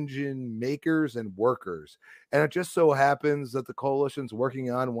amazing engine makers and workers. And it just so happens that the Coalition's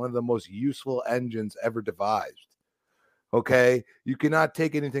working on one of the most useful engines ever devised. Okay, you cannot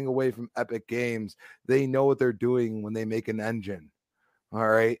take anything away from Epic Games. They know what they're doing when they make an engine. All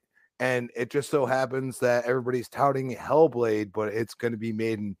right. And it just so happens that everybody's touting Hellblade, but it's going to be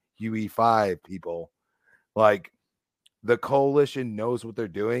made in UE5, people. Like, the Coalition knows what they're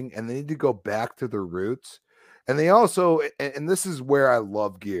doing, and they need to go back to their roots. And they also, and this is where I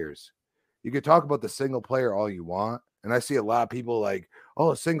love Gears. You could talk about the single player all you want. And I see a lot of people like,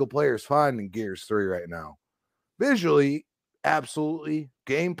 oh, single player is fine in Gears 3 right now. Visually, absolutely.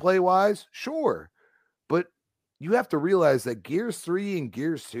 Gameplay wise, sure. But you have to realize that Gears 3 and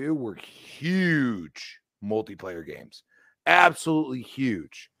Gears 2 were huge multiplayer games. Absolutely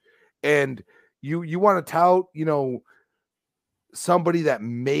huge. And you want to tout, you know, somebody that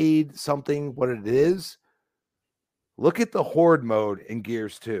made something what it is. Look at the Horde mode in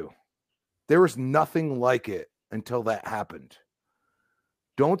Gears 2. There was nothing like it until that happened.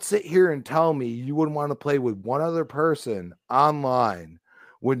 Don't sit here and tell me you wouldn't want to play with one other person online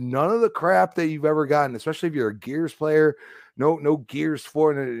with none of the crap that you've ever gotten, especially if you're a Gears player. No Gears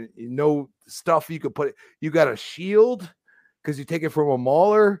 4, and no stuff you could put. You got a shield because you take it from a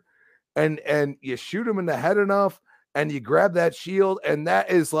mauler, and you shoot him in the head enough, and you grab that shield, and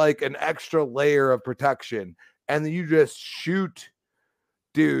that is like an extra layer of protection. And then you just shoot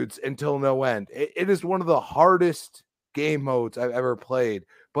dudes until no end. It is one of the hardest game modes I've ever played,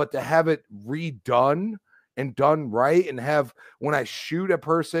 but to have it redone and done right, and have, when I shoot a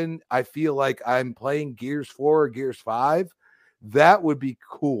person, I feel like I'm playing Gears 4 or Gears 5, that would be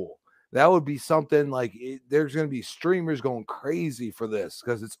cool. That would be something like there's going to be streamers going crazy for this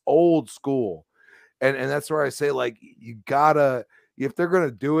because it's old school. And that's where I say, like, you gotta, if they're going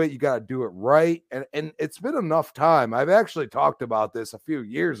to do it, you got to do it right. And it's been enough time. I've actually talked about this a few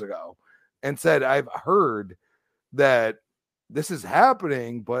years ago and said, I've heard that this is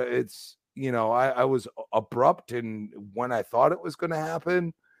happening, but it's, you know, I was abrupt in when I thought it was going to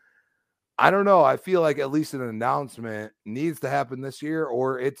happen. I don't know. I feel like at least an announcement needs to happen this year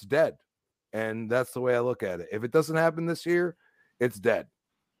or it's dead. And that's the way I look at it. If it doesn't happen this year, it's dead.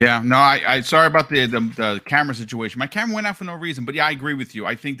 Yeah, no, I sorry about the camera situation. My camera went out for no reason, but yeah, I agree with you.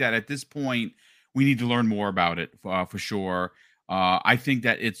 I think that at this point we need to learn more about it for sure. I think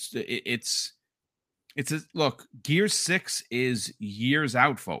that it's look, Gears 6 is years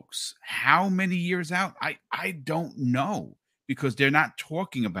out, folks. How many years out? I don't know because they're not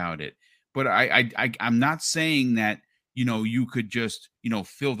talking about it. But I'm not saying that, you know, you could just, you know,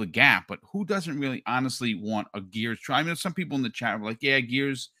 fill the gap, but who doesn't really honestly want a Gears try? I mean, some people in the chat are like, yeah,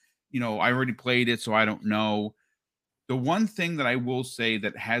 Gears, you know, I already played it, so I don't know. The one thing that I will say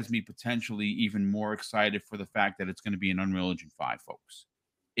that has me potentially even more excited for the fact that it's going to be an Unreal Engine 5, folks,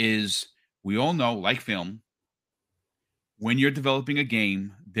 is we all know, like film, when you're developing a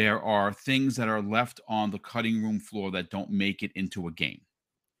game, there are things that are left on the cutting room floor that don't make it into a game.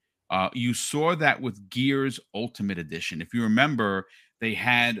 You saw that with Gears Ultimate Edition. If you remember, they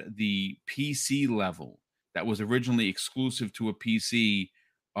had the PC level that was originally exclusive to a PC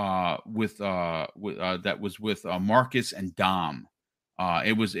that was with Marcus and Dom.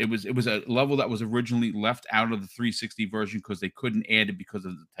 It was a level that was originally left out of the 360 version because they couldn't add it because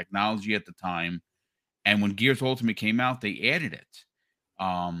of the technology at the time. And when Gears Ultimate came out, they added it.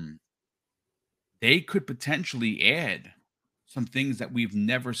 They could potentially add some things that we've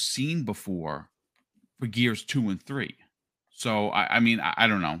never seen before for Gears 2 and 3. So, I mean, I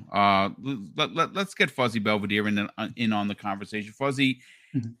don't know. Let's get Fuzzy Belvedere in on the conversation. Fuzzy,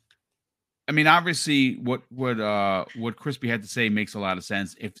 mm-hmm. I mean, obviously, what Crispy had to say makes a lot of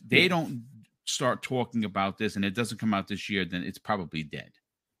sense. If they don't start talking about this and it doesn't come out this year, then it's probably dead.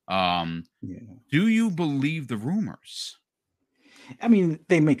 Do you believe the rumors? I mean,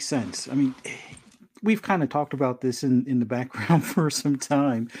 they make sense. I mean, we've kind of talked about this in the background for some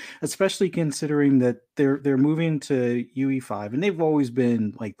time, especially considering that they're moving to UE5, and they've always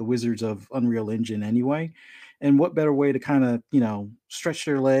been like the wizards of Unreal Engine anyway. And what better way to kind of, you know, stretch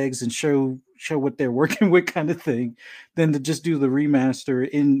their legs and show what they're working with, kind of thing, than to just do the remaster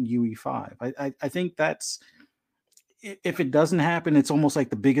in UE5. I think that's, if it doesn't happen, it's almost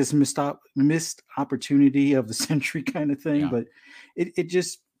like the biggest missed opportunity of the century, kind of thing. Yeah. But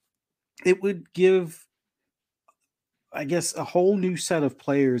it would give, I guess, a whole new set of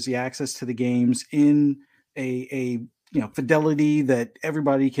players the access to the games in a you know, fidelity that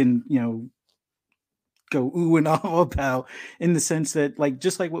everybody can, you know, go ooh and ah about, in the sense that, like,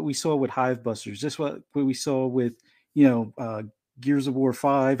 just like what we saw with Hivebusters, just what we saw with, you know, Gears of War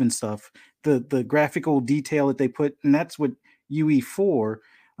 5 and stuff, the graphical detail that they put, and that's what UE4,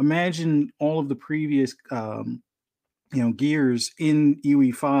 imagine all of the previous Gears in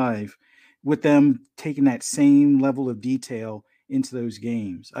UE5 with them taking that same level of detail into those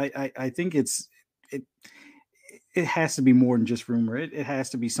games. I think it has to be more than just rumor. It has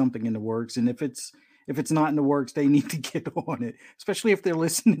to be something in the works. And if it's not in the works, they need to get on it. Especially if they're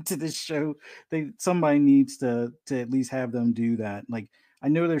listening to this show, somebody needs to at least have them do that. Like, I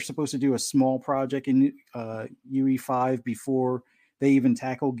know they're supposed to do a small project in UE5 before they even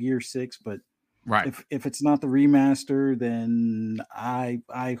tackle Gear 6, but right. If it's not the remaster, then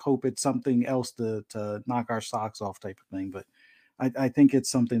I hope it's something else to knock our socks off type of thing. But I think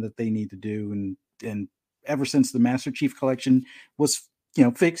it's something that they need to do. And ever since the Master Chief Collection was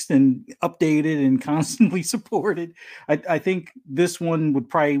fixed and updated and constantly supported, I think this one would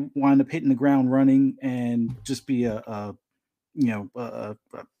probably wind up hitting the ground running and just be I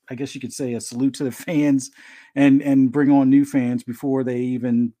guess you could say a salute to the fans and bring on new fans before they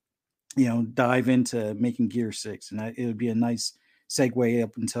even dive into making Gear 6, and it would be a nice segue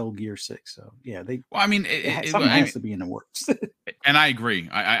up until Gear 6. So yeah, something has to be in the works. And I agree.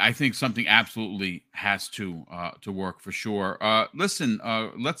 I think something absolutely has to work for sure. Listen,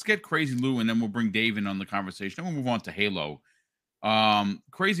 let's get Crazy Lou, and then we'll bring Dave in on the conversation. Then we'll move on to Halo.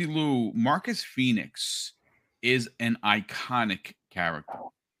 Crazy Lou, Marcus Phoenix is an iconic character.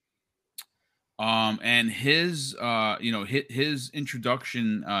 And his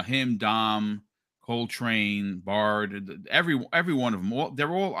introduction, him, Dom, Coltrane, Bard, every one of them,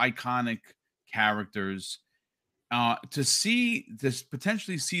 they're all iconic characters. To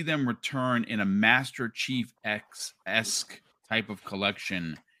potentially see them return in a Master Chief X-esque type of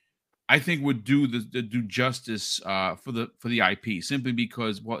collection, I think would do justice for the IP, simply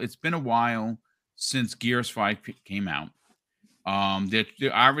because, well, it's been a while since Gears 5 came out.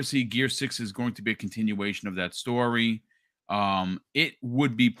 Obviously Gear 6 is going to be a continuation of that story. It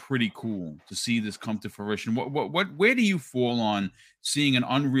would be pretty cool to see this come to fruition. Where do you fall on seeing an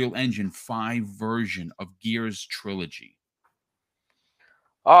Unreal Engine 5 version of Gears trilogy?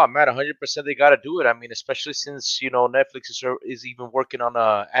 Oh man, 100% they got to do it. I mean, especially since Netflix is even working on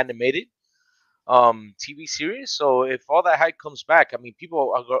a animated TV series. So if all that hype comes back, I mean,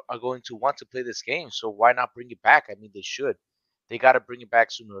 people are going to want to play this game. So why not bring it back? I mean, they should. They got to bring it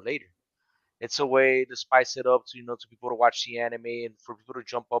back sooner or later. It's a way to spice it up to people to watch the anime and for people to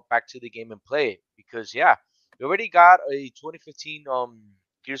jump up back to the game and play it. Because yeah, we already got a 2015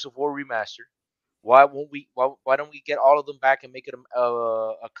 Gears of War remaster. Why don't we get all of them back and make it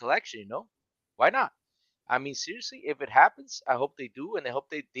a collection? Why not? I mean, seriously, if it happens, I hope they do, and I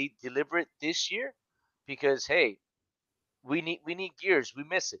hope they deliver it this year. Because hey, we need Gears. We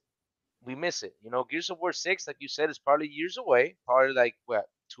miss it. Gears of War 6, like you said, is probably years away. Probably like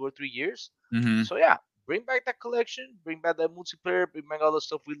 2 or 3 years. Mm-hmm. So yeah, bring back that collection, bring back that multiplayer, bring back all the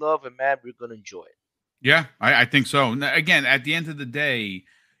stuff we love, and man, we're gonna enjoy it. Yeah, I think so. Again, at the end of the day,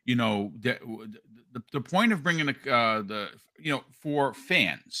 the point of bringing for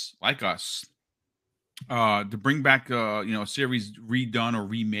fans like us, to bring back a series redone or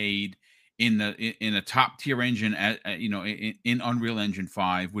remade in a top tier engine, in Unreal Engine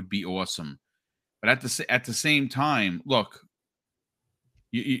 5 would be awesome. But at the same time, look,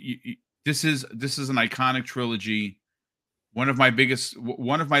 this is an iconic trilogy. One of my biggest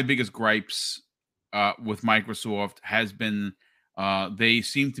gripes with Microsoft has been they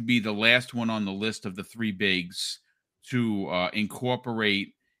seem to be the last one on the list of the three bigs to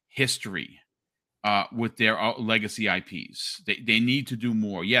incorporate history with their legacy IPs. They need to do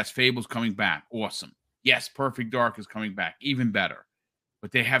more. Yes, Fable's coming back. Awesome. Yes, Perfect Dark is coming back. Even better.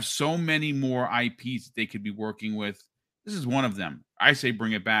 But they have so many more IPs that they could be working with. This is one of them. I say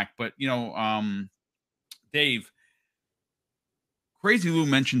bring it back. But, Dave, Crazy Lou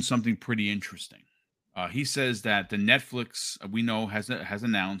mentioned something pretty interesting. He says that the Netflix, we know, has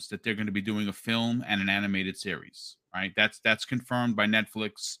announced that they're going to be doing a film and an animated series. Right? That's confirmed by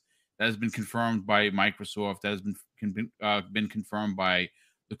Netflix. That has been confirmed by Microsoft. That has been confirmed by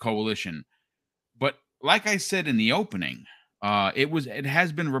the coalition. But like I said in the opening, it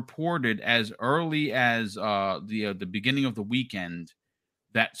has been reported as early as the beginning of the weekend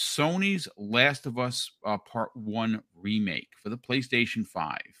that Sony's Last of Us Part 1 remake for the PlayStation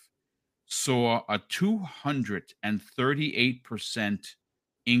 5 saw a 238%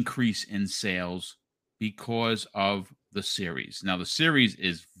 increase in sales because of the series. Now, the series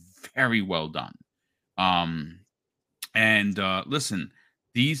is very well done. Listen,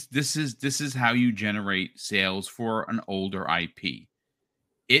 this is how you generate sales for an older IP.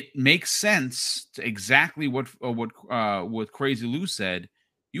 It makes sense to exactly what Crazy Lou said.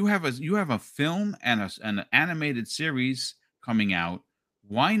 You have a film and an animated series coming out,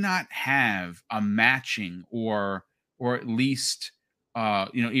 why not have a matching or at least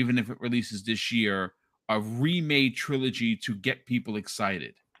even if it releases this year, a remade trilogy to get people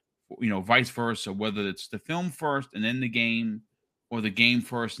excited, vice versa, whether it's the film first and then the game, or the game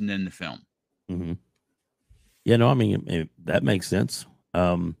first and then the film. Mm-hmm. Yeah, no, I mean, that makes sense.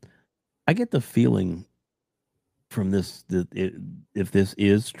 I get the feeling from this that if this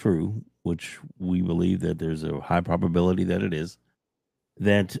is true, which we believe that there's a high probability that it is,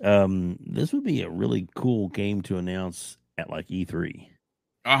 that this would be a really cool game to announce at like E3.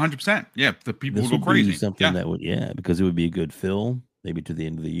 100%. Yeah, the people This would go crazy. Something that would, because it would be a good fill, maybe to the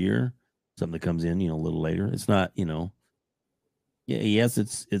end of the year. Something that comes in, a little later. It's not, yes,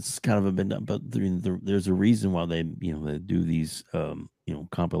 it's kind of a bit, but there's a reason why they, they do these,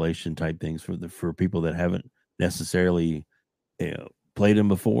 compilation type things for people that haven't necessarily played them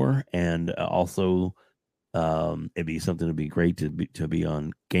before, and also it'd be something to be great to be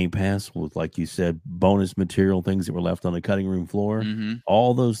on Game Pass with, like you said, bonus material, things that were left on the cutting room floor. Mm-hmm.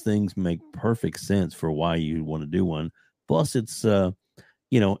 All those things make perfect sense for why you want to do one. Plus, it's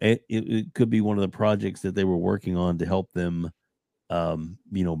it could be one of the projects that they were working on to help them,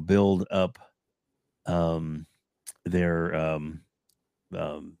 build up their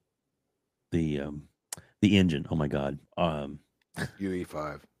the engine. Oh my God,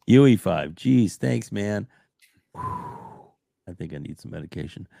 UE5. UE5. Geez, thanks, man. I think I need some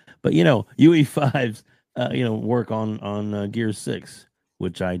medication. But UE5's work on Gears 6,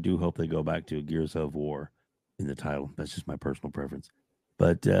 which I do hope they go back to Gears of War in the title. That's just my personal preference.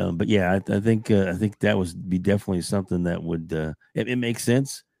 But yeah, I think that would be definitely something that would it makes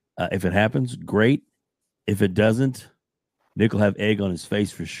sense. If it happens, great. If it doesn't, Nick will have egg on his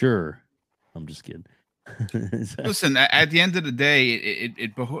face for sure. I'm just kidding. Listen, at the end of the day,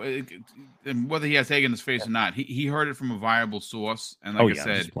 whether he has egg in his face or not, he heard it from a viable source, and like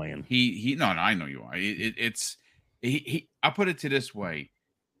I said, no, I know you are. I'll put it to this way: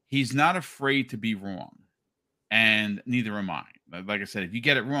 he's not afraid to be wrong, and neither am I. Like I said, if you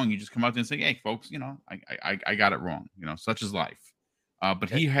get it wrong, you just come out there and say, "Hey, folks, I got it wrong." Such is life. But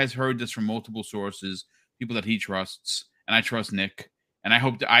he has heard this from multiple sources, people that he trusts, and I trust Nick. And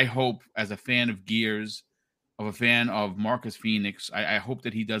I hope as a fan of Gears, of a fan of Marcus Phoenix, I hope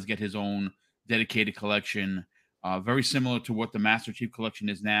that he does get his own dedicated collection, very similar to what the Master Chief collection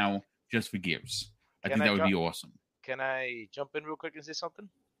is now, just for Gears. I think that would be awesome. Can I jump in real quick and say something?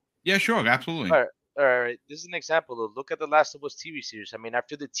 Yeah, sure, absolutely. All right. This is an example. Look at the Last of Us TV series. I mean,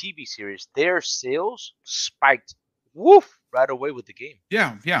 after the TV series, their sales spiked, right away with the game.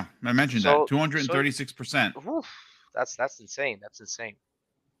 Yeah. I mentioned that 236%. That's insane. That's insane.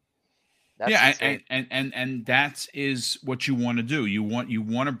 Insane. And that is what you want to do. You want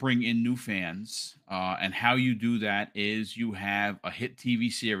to bring in new fans, and how you do that is you have a hit TV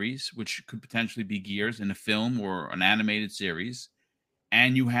series, which could potentially be Gears, in a film or an animated series,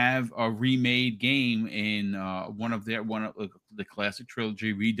 and you have a remade game in one of the classic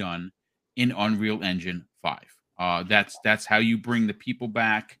trilogy redone in Unreal Engine 5. That's how you bring the people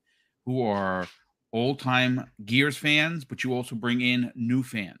back who are old-time Gears fans, but you also bring in new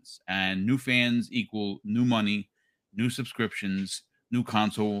fans, and new fans equal new money, new subscriptions, new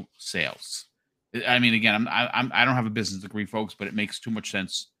console sales. I mean, again, I don't have a business degree, folks, but it makes too much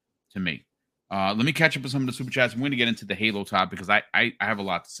sense to me. Let me catch up with some of the super chats. I'm going to get into the Halo topic because I have a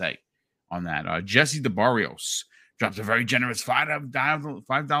lot to say on that. Jesse DeBarrios drops a very generous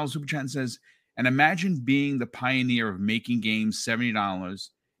 $5 super chat and says, "And imagine being the pioneer of making games $70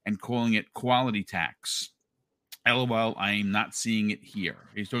 and calling it quality tax. LOL, I am not seeing it here."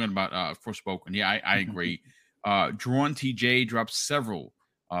 He's talking about Forspoken. Yeah, I agree. Drawn TJ drops several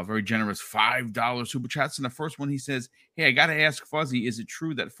very generous $5 super chats. And the first one, he says, "Hey, I got to ask Fuzzy, is it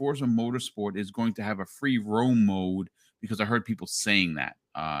true that Forza Motorsport is going to have a free roam mode? Because I heard people saying that."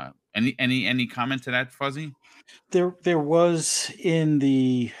 Any comment to that, Fuzzy? There was in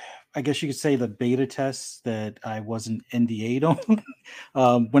the, I guess you could say, the beta tests that I wasn't NDA'd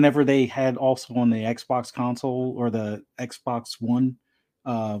on. Whenever they had also on the Xbox console or the Xbox One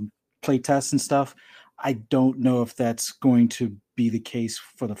play tests and stuff, I don't know if that's going to be the case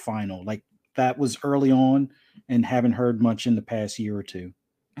for the final. Like, that was early on and haven't heard much in the past year or two.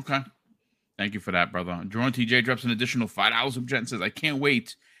 Okay. Thank you for that, brother. Drawn TJ drops an additional $5 super chat and says, "I can't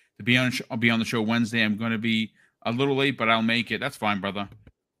wait to be on. I'll be on the show Wednesday. I'm going to be a little late, but I'll make it." That's fine, brother.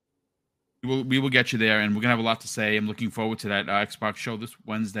 We will get you there, and we're gonna have a lot to say. I'm looking forward to that Xbox show this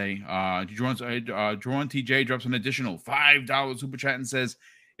Wednesday. Drawn TJ drops an additional $5 super chat and says,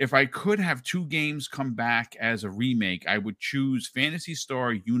 "If I could have two games come back as a remake, I would choose Phantasy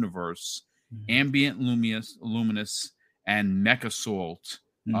Star Universe, Ambient Luminous, and Mech Assault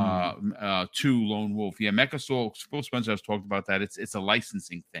 2 Lone Wolf. Yeah, Mech Assault, Phil Spencer has talked about that. It's a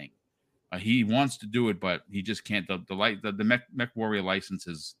licensing thing. He wants to do it, but he just can't. The Mech Warrior license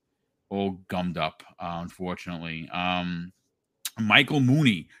is all gummed up, unfortunately. Michael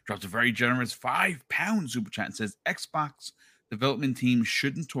Mooney drops a very generous £5 super chat and says Xbox development team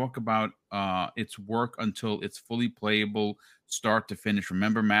shouldn't talk about its work until it's fully playable start to finish.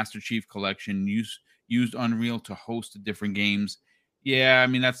 Remember, Master Chief Collection used Unreal to host the different games. Yeah, I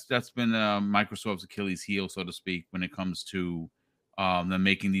mean that's been Microsoft's Achilles heel, so to speak, when it comes to them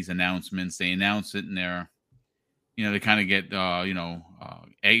making these announcements. They announce it and they kind of get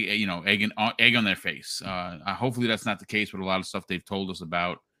egg on their face. Hopefully that's not the case with a lot of stuff they've told us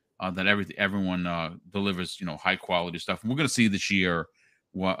about. That everyone delivers high quality stuff. And we're going to see this year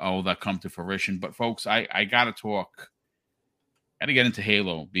what all that come to fruition. But folks, I gotta get into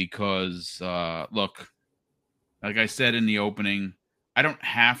Halo because look, like I said in the opening, I don't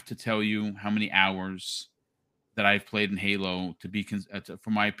have to tell you how many hours that I've played in Halo to be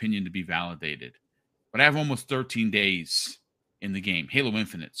for my opinion to be validated. But I have almost 13 days in the game, Halo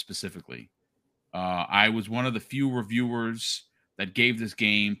Infinite specifically. I was one of the few reviewers that gave this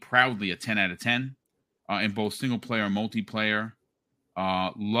game proudly a 10 out of 10 in both single player and multiplayer.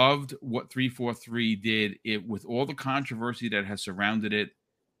 Loved what 343 did. With all the controversy that has surrounded it,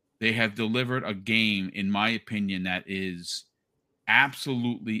 they have delivered a game, in my opinion, that is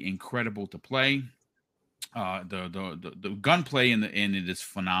absolutely incredible to play. The gunplay in it is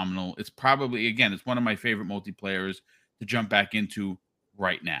phenomenal. It's probably, again, it's one of my favorite multiplayers to jump back into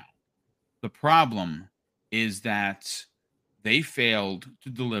right now. The problem is that they failed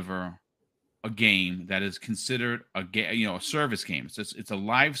to deliver a game that is considered a service game. It's a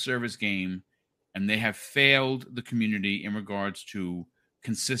live service game, and they have failed the community in regards to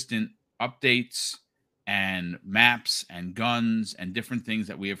consistent updates and maps and guns and different things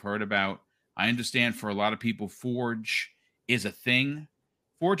that we have heard about. I understand for a lot of people, Forge is a thing.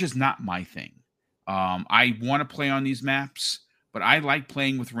 Forge is not my thing. I want to play on these maps, but I like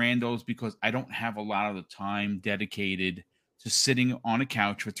playing with randos because I don't have a lot of the time dedicated to sitting on a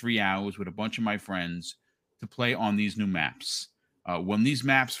couch for 3 hours with a bunch of my friends to play on these new maps. When these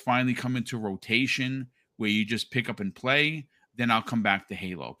maps finally come into rotation where you just pick up and play, then I'll come back to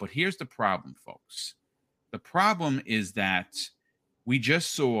Halo. But here's the problem, folks. The problem is that we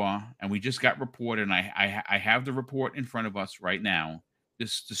just saw, and we just got reported, and I have the report in front of us right now. The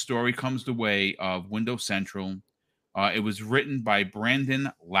story comes the way of Windows Central. It was written by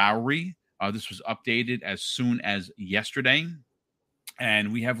Brandon Lowry. This was updated as soon as yesterday.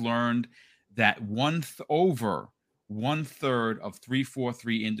 And we have learned that over one third of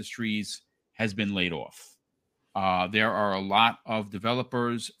 343 Industries has been laid off. There are a lot of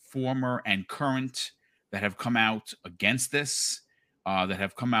developers, former and current, that have come out against this, that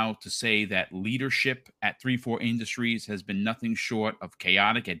have come out to say that leadership at 343 Industries has been nothing short of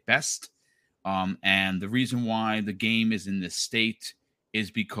chaotic at best. And the reason why the game is in this state is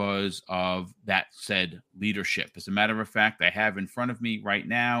because of that said leadership. As a matter of fact, I have in front of me right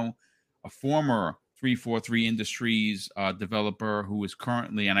now a former 343 Industries developer who is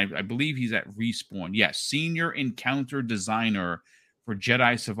currently, and I believe he's at Respawn. Yes, senior encounter designer for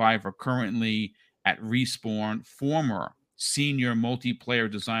Jedi Survivor, currently at Respawn, former senior multiplayer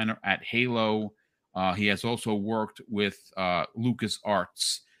designer at Halo. He has also worked with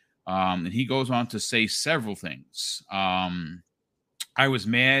LucasArts. And he goes on to say several things. I was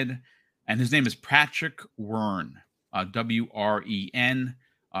mad, and his name is Patrick Wern, W-R-E-N.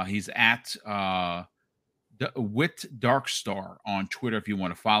 He's at Wit Darkstar on Twitter if you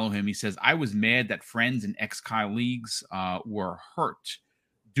want to follow him. He says, I was mad that friends and ex-colleagues were hurt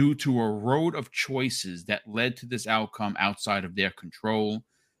due to a road of choices that led to this outcome outside of their control.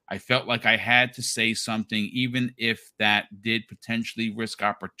 I felt like I had to say something, even if that did potentially risk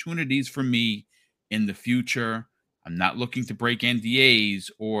opportunities for me in the future. I'm not looking to break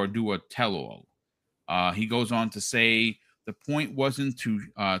NDAs or do a tell-all. He goes on to say, the point wasn't to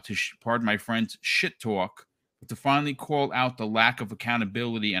pardon my friends, shit talk, but to finally call out the lack of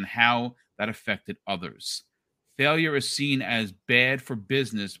accountability and how that affected others. Failure is seen as bad for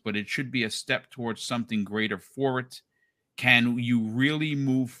business, but it should be a step towards something greater for it. Can you really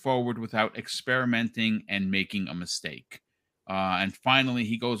move forward without experimenting and making a mistake? And finally,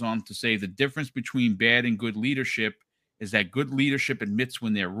 he goes on to say the difference between bad and good leadership is that good leadership admits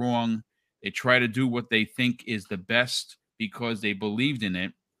when they're wrong. They try to do what they think is the best because they believed in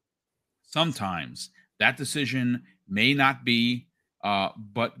it. Sometimes that decision may not be,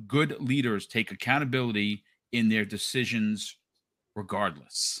 but good leaders take accountability in their decisions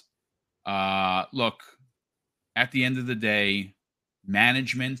regardless. Look, at the end of the day,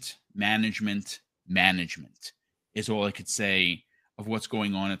 management is all I could say of what's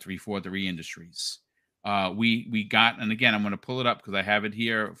going on at 343 Industries. We got, and again, I'm going to pull it up because I have it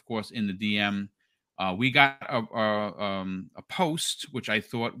here, of course, in the DM. We got a post which I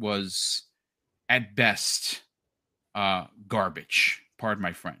thought was at best garbage. Pardon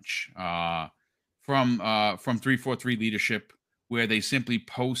my French. From 343 leadership, where they simply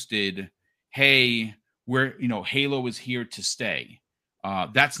posted, "Hey, Halo is here to stay."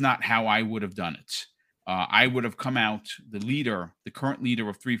 That's not how I would have done it. I would have come out, the current leader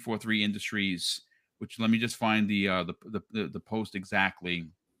of 343 Industries, which let me just find the post exactly,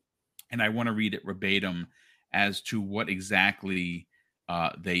 and I want to read it verbatim as to what exactly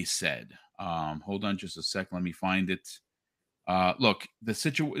they said. Hold on just a second. Let me find it. Look, the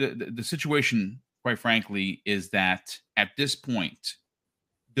situation, quite frankly, is that at this point,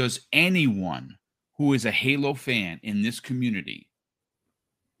 does anyone who is a Halo fan in this community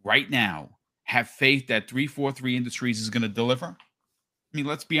right now have faith that 343 Industries is going to deliver? I mean,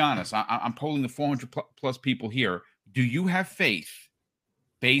 let's be honest. I'm polling the 400 plus people here. Do you have faith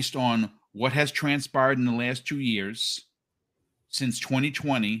based on what has transpired in the last 2 years since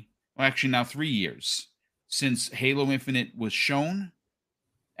 2020? Well, actually now 3 years since Halo Infinite was shown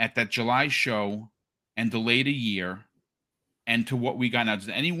at that July show and delayed a year, and to what we got now. Does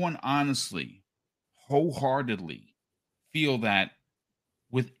anyone honestly, wholeheartedly feel that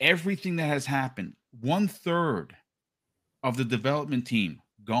with everything that has happened, 1/3 of the development team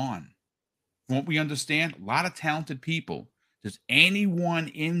gone? From what we understand, a lot of talented people. Does anyone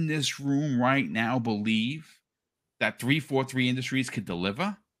in this room right now believe that 343 Industries could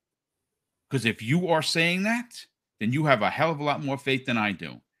deliver? Because if you are saying that, then you have a hell of a lot more faith than I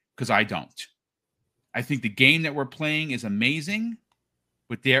do, because I don't. I think the game that we're playing is amazing,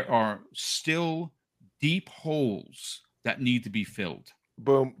 but there are still deep holes that need to be filled.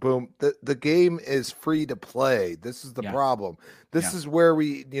 Boom, boom. The game is free to play. This is the problem. This is where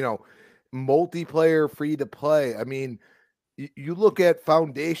we, multiplayer free to play. I mean, you look at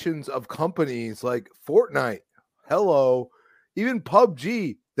foundations of companies like Fortnite, hello, even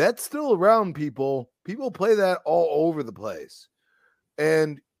PUBG, that's still around, people. People play that all over the place.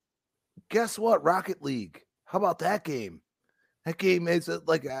 And guess what? Rocket League. How about that game? That game is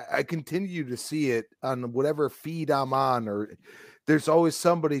like, I continue to see it on whatever feed I'm on, or there's always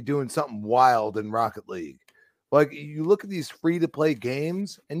somebody doing something wild in Rocket League. Like, you look at these free to play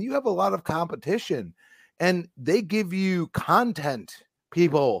games and you have a lot of competition, and they give you content,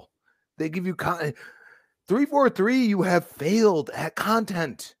 people. They give you content. 343, you have failed at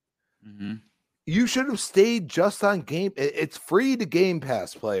content. Mm-hmm. You should have stayed just on game. It's free to Game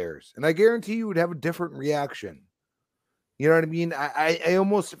Pass players, and I guarantee you would have a different reaction. You know what I mean? I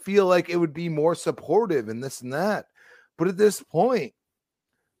almost feel like it would be more supportive and this and that. But at this point,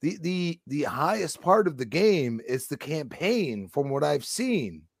 the highest part of the game is the campaign, from what I've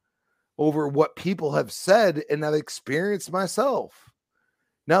seen, over what people have said and I've experienced myself.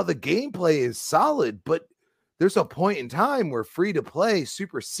 Now, the gameplay is solid, but there's a point in time where free to play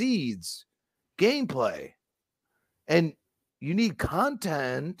supersedes gameplay, and you need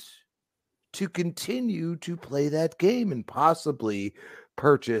content to continue to play that game and possibly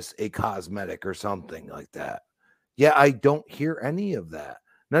purchase a cosmetic or something like that. Yeah, I don't hear any of that.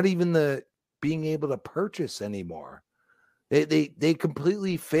 Not even the being able to purchase anymore. They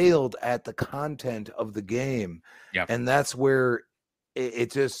completely failed at the content of the game. Yep. And that's where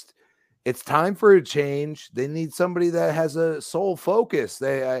it's time for a change. They need somebody that has a sole focus.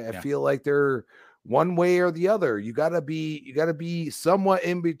 I feel like they're one way or the other. You gotta be somewhat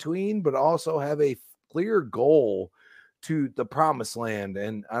in between, but also have a clear goal to the promised land.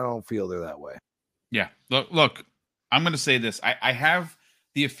 And I don't feel they're that way. Yeah. Look, I'm going to say this. I have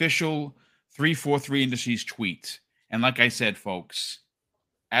the official 343 Industries tweet. And like I said, folks,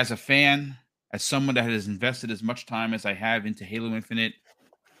 as a fan, as someone that has invested as much time as I have into Halo Infinite,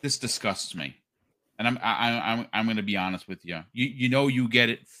 this disgusts me. And I'm going to be honest with you. You get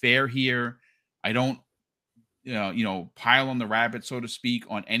it fair here. I don't, pile on the rabbit, so to speak,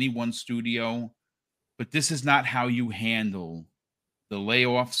 on any one studio. But this is not how you handle the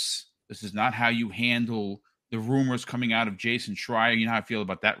layoffs. This is not how you handle the rumors coming out of Jason Schreier. You know how I feel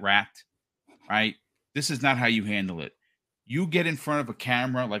about that rat, right? This is not how you handle it. You get in front of a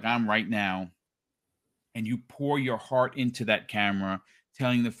camera like I'm right now, and you pour your heart into that camera,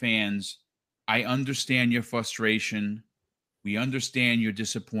 telling the fans, I understand your frustration. We understand your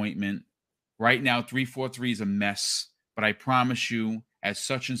disappointment. Right now, 343 is a mess, but I promise you, as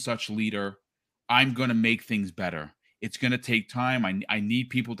such and such leader, I'm going to make things better. It's going to take time. I need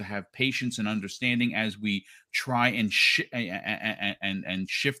people to have patience and understanding as we try and shift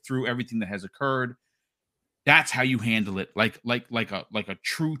through everything that has occurred. That's how you handle it. Like a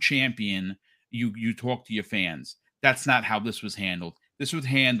true champion, you talk to your fans. That's not how this was handled. This was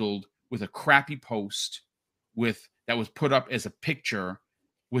handled with a crappy post that was put up as a picture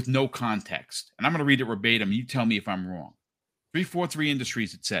with no context. And I'm going to read it verbatim. You tell me if I'm wrong. 343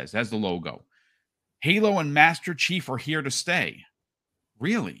 Industries, it says, has the logo. Halo and Master Chief are here to stay.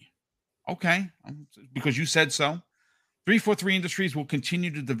 Really? Okay. Because you said so. 343 Industries will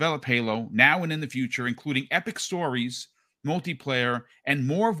continue to develop Halo now and in the future, including epic stories, multiplayer, and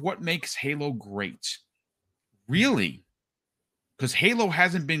more of what makes Halo great. Really? Because Halo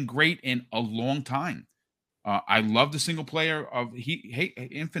hasn't been great in a long time. I love the single player of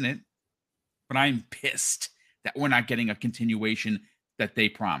Infinite, but I'm pissed that we're not getting a continuation that they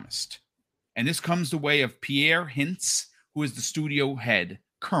promised. And this comes the way of Pierre Hintz, who is the studio head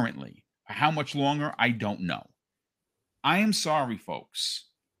currently. For how much longer, I don't know. I am sorry, folks.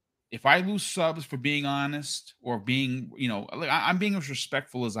 If I lose subs for being honest or being, I'm being as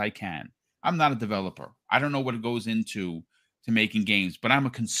respectful as I can. I'm not a developer. I don't know what it goes into making games, but I'm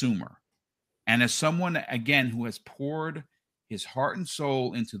a consumer. And as someone, again, who has poured his heart and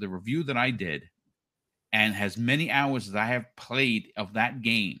soul into the review that I did and has many hours that I have played of that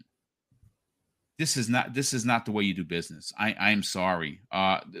game, this is not the way you do business. I'm sorry.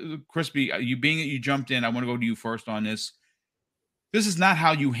 Crispy, you jumped in. I want to go to you first on this. This is not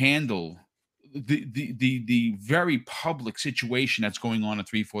how you handle the very public situation that's going on at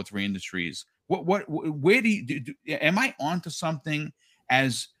 343 Industries. Where do you am I onto something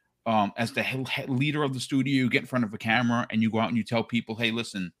as the leader of the studio? You get in front of a camera and you go out and you tell people, hey,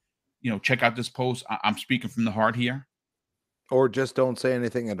 listen, check out this post. I'm speaking from the heart here. Or just don't say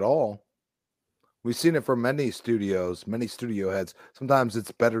anything at all. We've seen it from many studio heads. Sometimes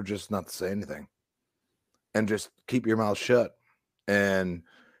it's better just not to say anything and just keep your mouth shut and,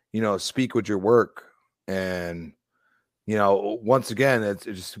 speak with your work. And, once again, it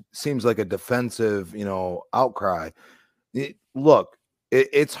just seems like a defensive, outcry.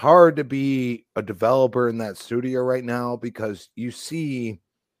 It's hard to be a developer in that studio right now because you see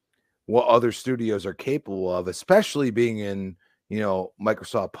what other studios are capable of, especially being in,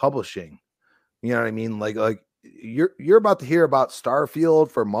 Microsoft Publishing. You know what I mean? Like you're about to hear about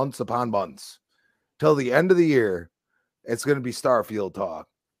Starfield for months upon months till the end of the year. It's going to be Starfield talk.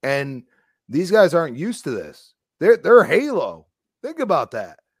 And these guys aren't used to this. They're Halo. Think about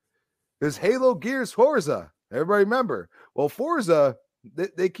that. There's Halo, Gears, Forza. Everybody remember? Well, Forza,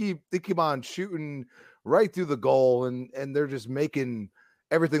 they keep on shooting right through the goal and they're just making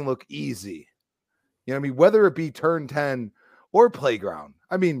everything look easy. You know what I mean? Whether it be Turn 10 or Playground.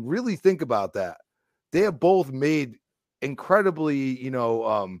 I mean, really think about that. They have both made incredibly,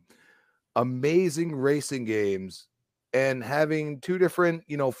 amazing racing games and having two different,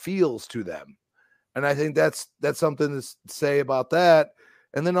 feels to them. And I think that's something to say about that.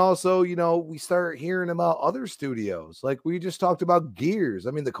 And then also, we start hearing about other studios. Like we just talked about Gears.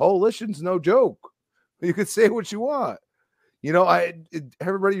 I mean, the Coalition's no joke. You could say what you want.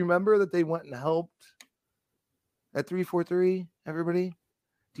 Everybody remember that they went and helped at 343? Everybody?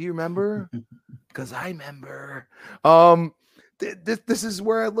 Do you remember? Because I remember. This is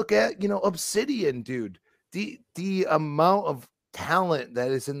where I look at, Obsidian, dude. The amount of talent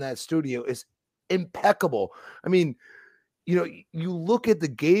that is in that studio is impeccable. I mean, you look at the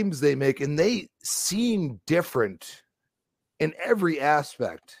games they make and they seem different in every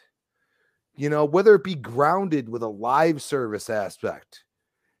aspect. Whether it be Grounded with a live service aspect.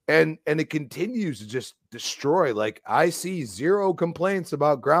 And it continues to just destroy. Like I see zero complaints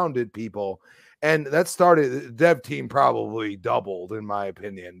about Grounded, people. And that started, the dev team probably doubled in my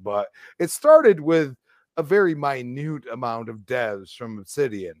opinion, but it started with a very minute amount of devs from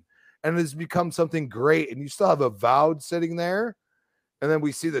Obsidian and has become something great. And you still have Avowed sitting there. And then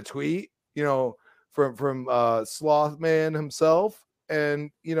we see the tweet, from Slothman himself.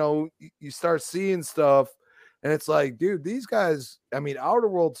 And, you start seeing stuff. And it's like, dude, these guys, I mean, Outer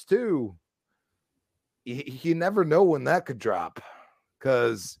Worlds 2, you never know when that could drop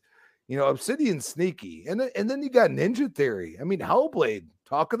because, Obsidian's sneaky. And then you got Ninja Theory. I mean, Hellblade,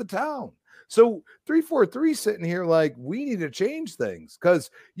 talk of the town. So 343 sitting here like, we need to change things because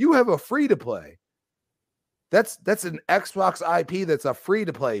you have a free-to-play. That's an Xbox IP that's a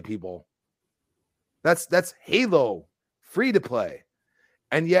free-to-play, people. That's Halo, free-to-play.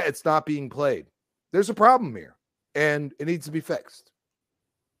 And yet it's not being played. There's a problem here, and it needs to be fixed.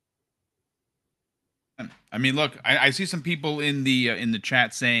 I mean, look, I see some people in the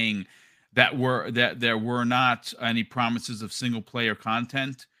chat saying that there were not any promises of single player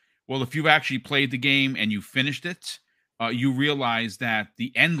content. Well, if you've actually played the game and you finished it, you realize that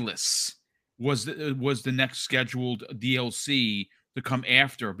the Endless was the next scheduled DLC to come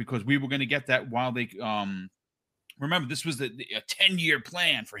after, because we were going to get that while they remember, this was a 10-year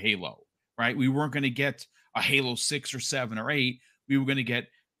plan for Halo, right? We weren't going to get a Halo 6 or 7 or 8. We were going to get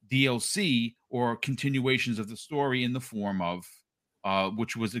DLC or continuations of the story in the form of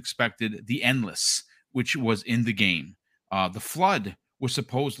which was expected, the Endless, which was in the game. The Flood was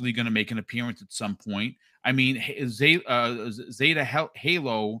supposedly going to make an appearance at some point. I mean, Zeta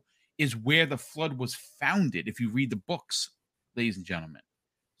Halo is where the Flood was founded, if you read the books, ladies and gentlemen.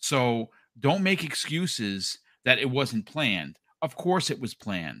 So don't make excuses that it wasn't planned. Of course it was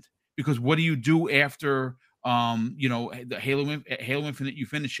planned, because what do you do after the Halo Infinite, you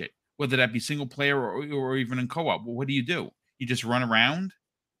finish it, whether that be single player or even in co-op? Well, what do? You just run around?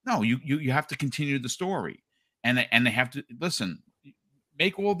 No, you have to continue the story. And they have to listen,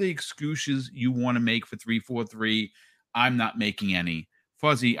 make all the excuses you want to make for 343. I'm not making any.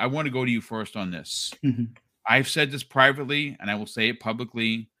 Fuzzy, I want to go to you first on this. Mm-hmm. I've said this privately, and I will say it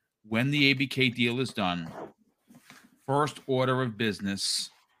publicly. When the ABK deal is done, first order of business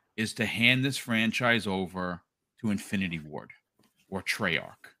is to hand this franchise over to Infinity Ward or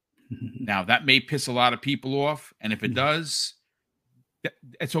Treyarch. Mm-hmm. Now, that may piss a lot of people off, and if it does,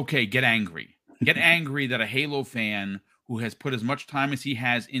 it's okay. Get angry. Get angry that a Halo fan who has put as much time as he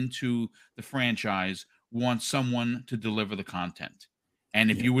has into the franchise wants someone to deliver the content. And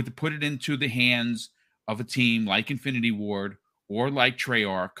if you were to put it into the hands of a team like Infinity Ward or like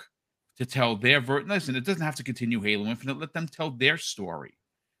Treyarch to tell their listen, it doesn't have to continue Halo Infinite. Let them tell their story.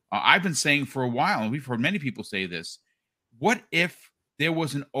 I've been saying for a while, and we've heard many people say this, what if there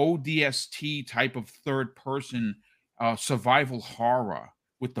was an ODST type of third-person survival horror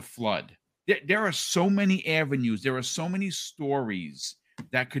with the Flood? There are so many avenues. There are so many stories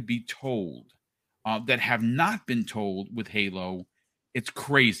that could be told that have not been told with Halo. It's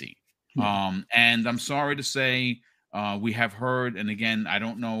crazy. And I'm sorry to say, we have heard, and again, I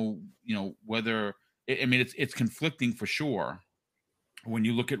don't know, whether it's conflicting for sure. When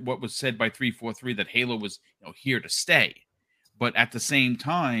you look at what was said by 343, that Halo was here to stay, but at the same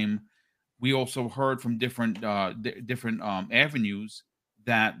time, we also heard from different avenues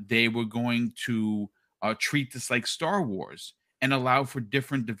that they were going to treat this like Star Wars and allow for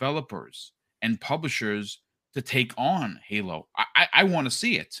different developers and publishers to take on Halo. I want to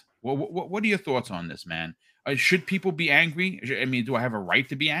see it. What are your thoughts on this, man? Should people be angry? I mean, do I have a right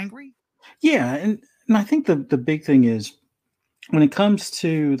to be angry? Yeah, and I think the big thing is, when it comes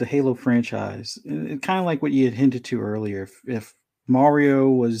to the Halo franchise, it kind of like what you had hinted to earlier. If Mario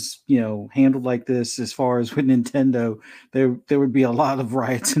was, handled like this, as far as with Nintendo, there would be a lot of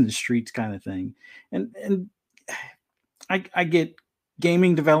riots in the streets, kind of thing. And I get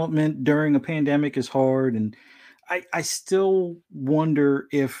gaming development during a pandemic is hard, and I still wonder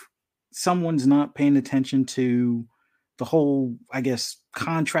if someone's not paying attention to the whole, I guess,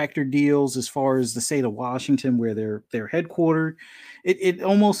 contractor deals as far as the state of Washington, where they're headquartered. It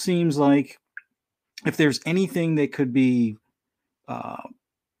almost seems like if there's anything that could be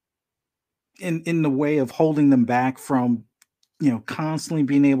in the way of holding them back from, constantly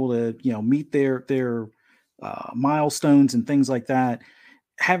being able to, meet their milestones and things like that,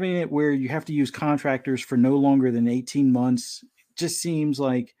 having it where you have to use contractors for no longer than 18 months just seems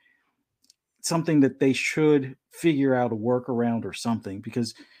like something that they should figure out a workaround or something,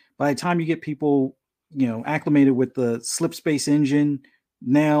 because by the time you get people, acclimated with the slip space engine,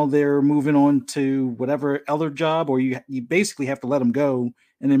 now they're moving on to whatever other job, or you basically have to let them go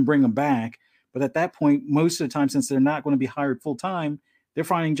and then bring them back. But at that point, most of the time, since they're not going to be hired full time, they're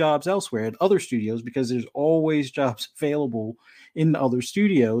finding jobs elsewhere at other studios, because there's always jobs available in other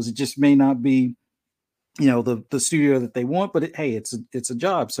studios. It just may not be, the studio that they want, but it's a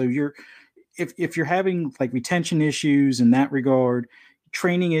job. So if you're having like retention issues in that regard,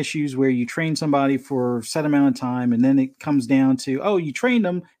 training issues where you train somebody for a set amount of time, and then it comes down to, oh, you trained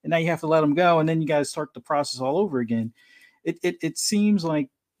them and now you have to let them go, and then you guys start the process all over again. It seems like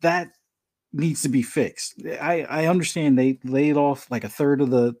that needs to be fixed. I understand they laid off like a third of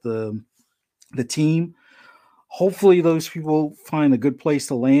the team. Hopefully those people find a good place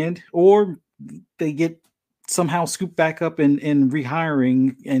to land, or they get somehow scooped back up and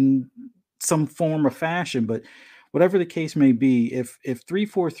rehiring in some form or fashion. But whatever the case may be, if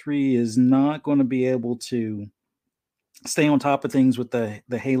 343 is not going to be able to stay on top of things with the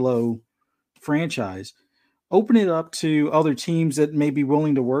Halo franchise, open it up to other teams that may be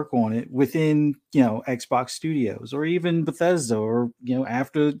willing to work on it within, Xbox Studios or even Bethesda, or,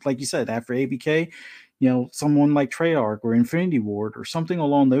 after, like you said, after ABK, someone like Treyarch or Infinity Ward or something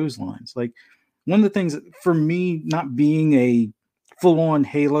along those lines. Like, one of the things for me, not being a full-on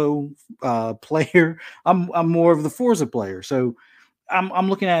Halo player, I'm more of the Forza player. So I'm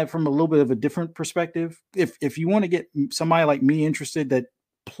looking at it from a little bit of a different perspective. If you want to get somebody like me interested that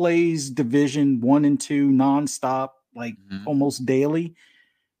plays Division 1 and 2 nonstop, like almost daily,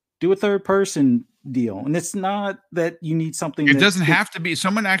 do a third person deal. And it's not that you need something. It doesn't have to be.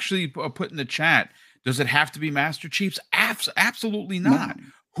 Someone actually put in the chat, does it have to be Master Chiefs? Absolutely not.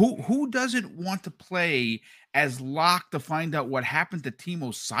 No. Who doesn't want to play as Locke to find out what happened to Team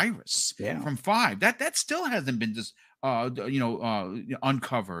Osiris from 5? That still hasn't been just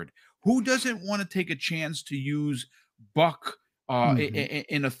uncovered. Who doesn't want to take a chance to use Buck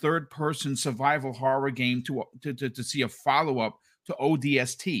in a third person survival horror game to see a follow-up to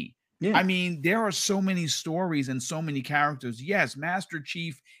ODST? Yeah. I mean, there are so many stories and so many characters. Yes, Master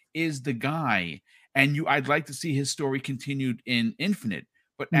Chief is the guy, and I'd like to see his story continued in Infinite.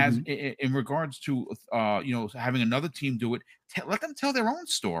 But as in regards to having another team do it, let them tell their own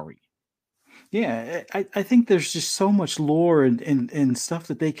story. Yeah, I think there's just so much lore and stuff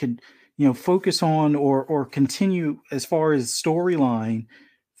that they could focus on or continue as far as storyline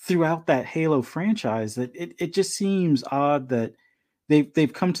throughout that Halo franchise, that it just seems odd that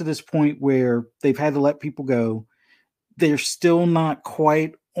they've come to this point where they've had to let people go. They're still not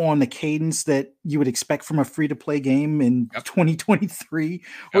quite on the cadence that you would expect from a free-to-play game in 2023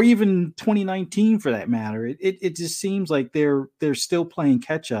 or even 2019 for that matter. It just seems like they're still playing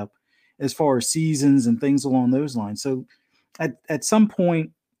catch up as far as seasons and things along those lines. So at some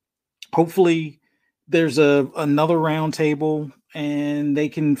point, hopefully there's another round table and they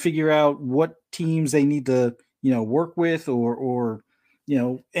can figure out what teams they need to, work with or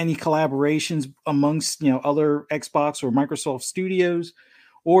any collaborations amongst, other Xbox or Microsoft studios,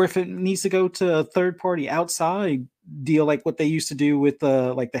 or if it needs to go to a third party outside deal, like what they used to do with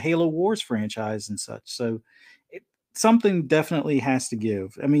like the Halo Wars franchise and such. So something definitely has to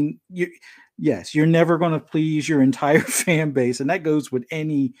give. I mean, you're never going to please your entire fan base, and that goes with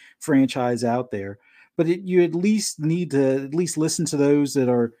any franchise out there. But you at least need to at least listen to those that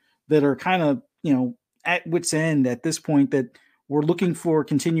are kind of at wit's end at this point, that we're looking for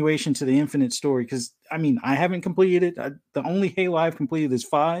continuation to the Infinite story. Because I mean, I haven't completed it. The only Halo I've completed is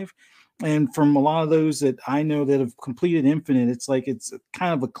 5, and from a lot of those that I know that have completed Infinite, it's like it's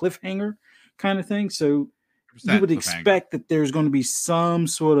kind of a cliffhanger kind of thing. So you would expect that there's going to be some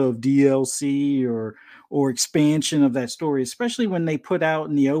sort of DLC or expansion of that story, especially when they put out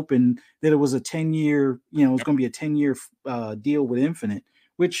in the open that it was a 10-year, it was going to be a 10-year deal with Infinite,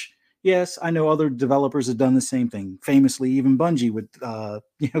 which, yes, I know other developers have done the same thing. Famously, even Bungie with,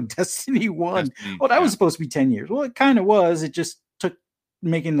 Destiny 1. That was supposed to be 10 years. Well, it kind of was. It just took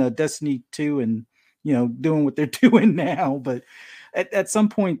making the Destiny 2 and, doing what they're doing now. But at some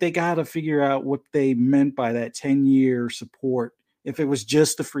point, they got to figure out what they meant by that 10-year support. If it was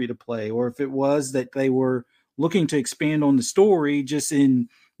just a free to play, or if it was that they were looking to expand on the story just in,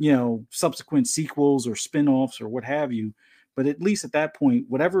 subsequent sequels or spinoffs or what have you. But at least at that point,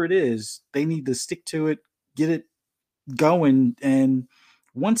 whatever it is, they need to stick to it, get it going. And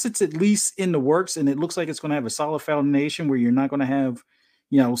once it's at least in the works and it looks like it's going to have a solid foundation where you're not going to have,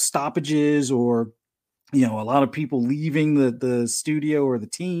 stoppages or, a lot of people leaving the studio or the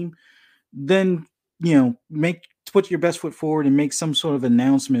team, then, put your best foot forward and make some sort of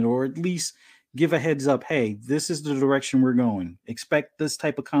announcement, or at least give a heads up. Hey, this is the direction we're going. Expect this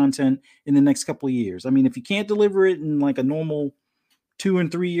type of content in the next couple of years. I mean, if you can't deliver it in like a normal 2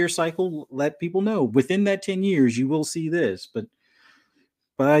 and 3 year cycle, let people know within that 10 years, you will see this, but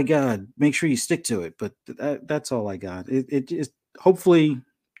by God, make sure you stick to it. But that's all I got. It just, hopefully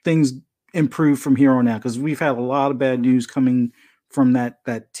things improve from here on out, because we've had a lot of bad news coming from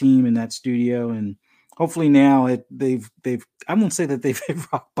that team and that studio, and hopefully now they've I won't say that they've hit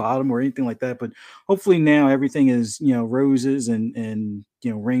rock bottom or anything like that, but hopefully now everything is roses and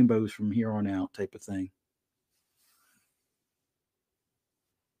rainbows from here on out type of thing.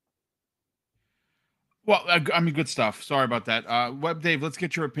 Well, I mean, good stuff. Sorry about that. Web Dave, let's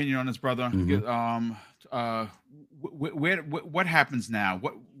get your opinion on this, brother. What happens now?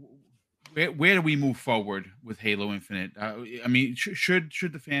 Where do we move forward with Halo Infinite? I mean, should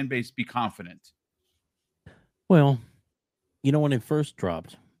the fan base be confident? Well, when it first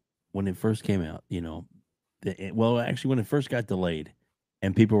dropped, when it first came out, actually when it first got delayed,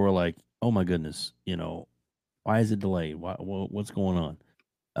 and people were like, "Oh my goodness, why is it delayed? What's going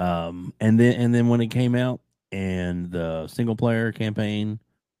on?" And then when it came out, and the single player campaign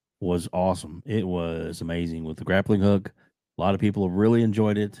was awesome. It was amazing with the grappling hook. A lot of people have really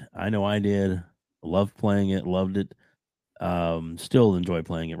enjoyed it. I know I did. Loved playing it, loved it. Still enjoy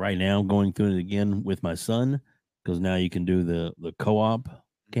playing it. Right now, I'm going through it again with my son because now you can do the co-op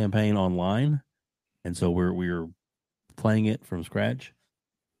campaign online. And so we're playing it from scratch.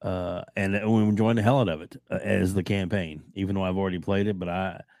 And we're enjoying the hell out of it as the campaign, even though I've already played it,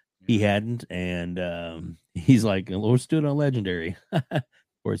 but he hadn't, and he's like, let's do it on legendary. Of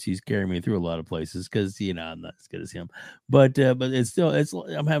course, he's carrying me through a lot of places because I'm not as good as him, but it's still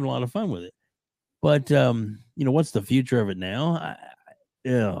I'm having a lot of fun with it. But what's the future of it now?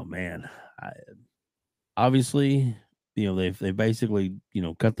 Oh man, obviously, they've basically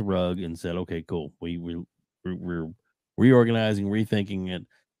cut the rug and said, okay, cool, we're reorganizing, rethinking it.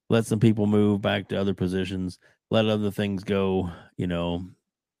 Let some people move back to other positions. Let other things go.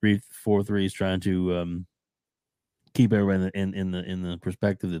 3-4-3 is trying to keep everyone in the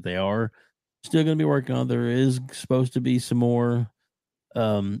perspective that they are still going to be working on. There is supposed to be some more,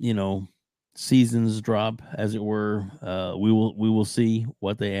 seasons drop, as it were. We will see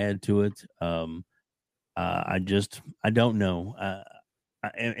what they add to it. I don't know.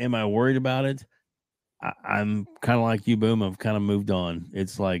 Am I worried about it? I'm kind of like you, Boom. I've kind of moved on.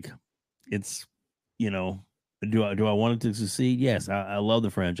 It's like, it's, do I want it to succeed? Yes, I love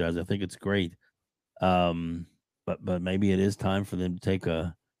the franchise. I think it's great. But maybe it is time for them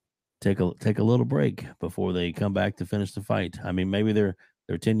to take a little break before they come back to finish the fight. I mean, maybe their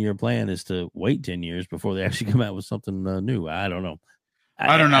 10-year plan is to wait 10 years before they actually come out with something new. I don't know.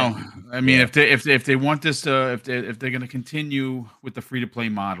 I don't know. I mean, yeah. if they want this, if they're going to continue with the free to play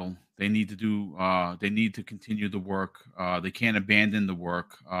model, they need to continue the work. They can't abandon the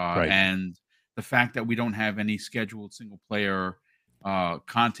work. Right. And the fact that we don't have any scheduled single player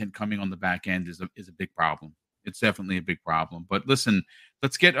content coming on the back end is a big problem. It's definitely a big problem. But listen,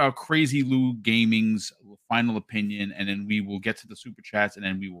 let's get Crazy Lou Gaming's final opinion, and then we will get to the super chats, and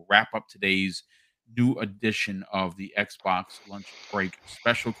then we will wrap up today's new edition of the Xbox Lunch Break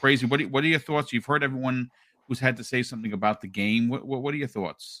Special. Crazy, what are your thoughts? You've heard everyone who's had to say something about the game. What are your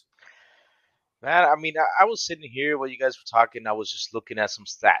thoughts? Man, I mean, I was sitting here while you guys were talking. I was just looking at some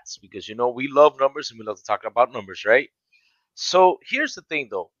stats because we love numbers and we love to talk about numbers, right? So here's the thing,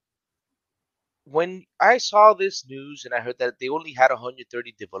 though. When I saw this news and I heard that they only had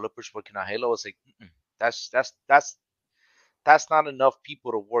 130 developers working on Halo, I was like, that's not enough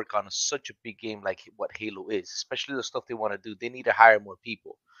people to work on such a big game like what Halo is, especially the stuff they want to do. They need to hire more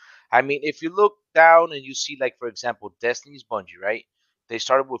people. I mean, if you look down and you see, like, for example, Destiny's Bungie, right? They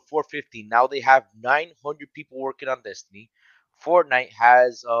started with 450. Now they have 900 people working on Destiny. Fortnite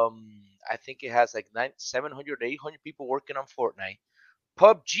has, I think it has like 700, 800 people working on Fortnite.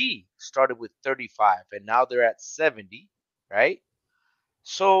 PUBG started with 35 and now they're at 70, right?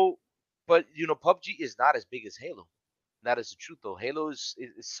 So, but PUBG is not as big as Halo. That is the truth, though. Halo is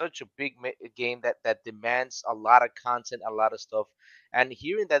such a big game that demands a lot of content, a lot of stuff. And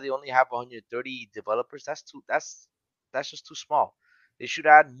hearing that they only have 130 developers, that's just too small. They should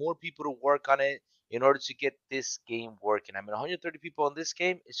add more people to work on it in order to get this game working. I mean, 130 people on this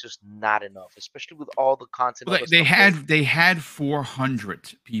game is just not enough, especially with all the content. Well, they had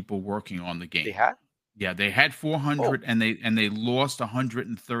 400 people working on the game. They had? Yeah, they had 400, and they lost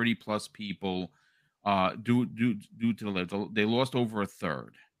 130 plus people due to they lost over a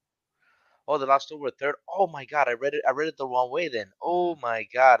third. Oh, they lost over a third. Oh my God, I read it the wrong way then. Oh my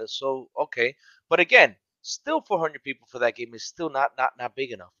God. So okay, but again, still 400 people for that game is still not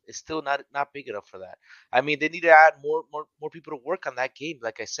big enough. It's still not big enough for that. I mean, they need to add more people to work on that game.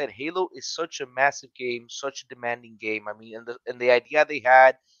 Like I said, Halo is such a massive game, such a demanding game. I mean, and the idea they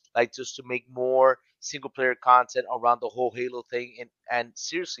had, like, just to make more single player content around the whole Halo thing, and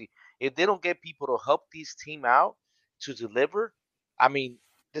seriously, if they don't get people to help these team out to deliver, I mean,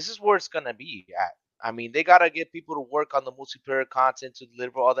 this is where it's gonna be at. I mean, they gotta get people to work on the multiplayer content to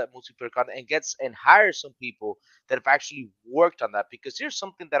deliver all that multiplayer content and hire some people that have actually worked on that. Because here's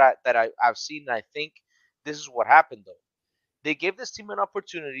something I've seen, and I think this is what happened though. They gave this team an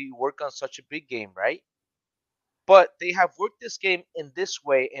opportunity to work on such a big game, right? But they have worked this game in this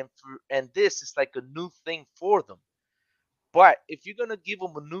way, and this is like a new thing for them. But if you're gonna give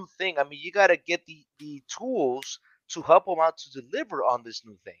them a new thing, I mean, you gotta get the tools to help them out to deliver on this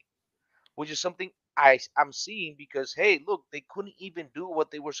new thing, which is something I'm seeing because hey, look, they couldn't even do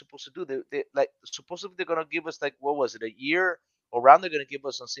what they were supposed to do. They like supposedly they're gonna give us, like, what was it, a year around? They're gonna give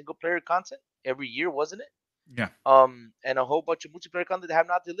us some single player content every year, wasn't it? Yeah. And a whole bunch of multiplayer content they have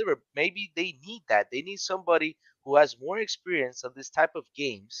not delivered. Maybe they need that. They need somebody who has more experience of this type of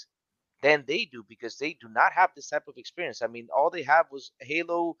games than they do because they do not have this type of experience. I mean, all they have was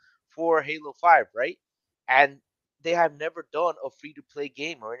Halo 4, Halo 5, right? And they have never done a free to play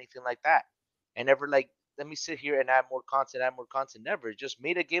game or anything like that. And never like, let me sit here and add more content, Never. Just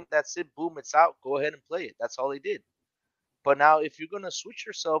made a game, that's it, boom, it's out. Go ahead and play it. That's all they did. But now, if you're gonna switch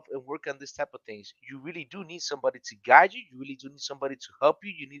yourself and work on this type of things, you really do need somebody to guide you. You really do need somebody to help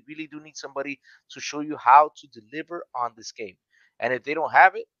you. Really do need somebody to show you how to deliver on this game. And if they don't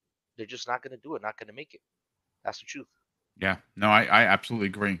have it, they're just not gonna do it, not gonna make it. That's the truth. Yeah, no, I absolutely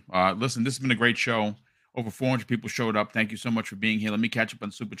agree. Listen, this has been a great show. Over 400 people showed up. Thank you so much for being here. Let me catch up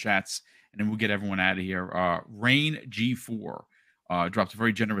on super chats, and then we'll get everyone out of here. Rain G4 drops a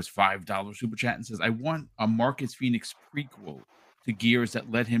very generous $5 super chat and says, "I want a Marcus Phoenix prequel to Gears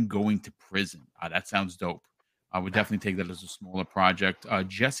that led him going to prison." That sounds dope. I would definitely take that as a smaller project.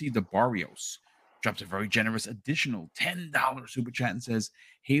 Jesse De Barrios drops a very generous additional $10 super chat and says,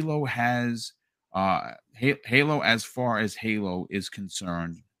 Halo, as far as Halo is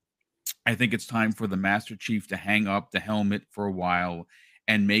concerned, I think it's time for the Master Chief to hang up the helmet for a while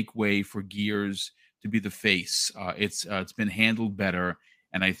and make way for Gears to be the face. It's been handled better,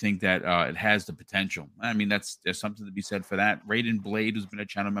 and I think that it has the potential. I mean, there's something to be said for that. Raiden Blade, who's been a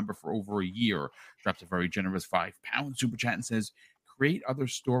channel member for over a year, drops a very generous £5 super chat and says, create other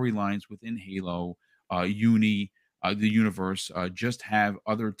storylines within Halo, the universe. Just have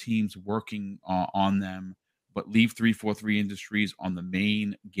other teams working on them, but leave 343 Industries on the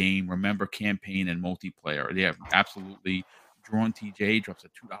main game. Remember campaign and multiplayer. Yeah, absolutely. Drawn TJ drops a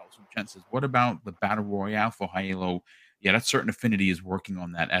 $2 super chat and says, what about the Battle Royale for Halo? Yeah, that Certain Affinity is working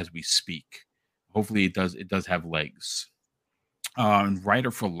on that as we speak. Hopefully it does have legs.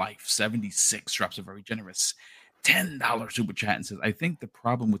 Writer for Life 76 drops a very generous $10 super chat and says, I think the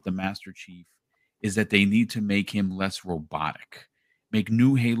problem with the Master Chief is that they need to make him less robotic. Make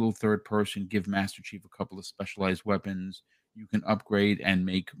new Halo third person, give Master Chief a couple of specialized weapons you can upgrade and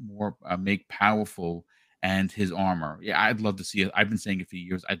make powerful, and his armor. Yeah, I'd love to see it. I've been saying it for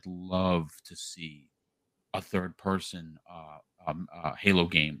years. I'd love to see a third person Halo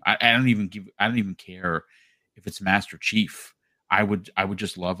game. I don't even care if it's Master Chief. I would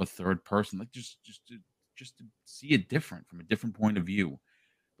just love a third person, like just to see it different from a different point of view.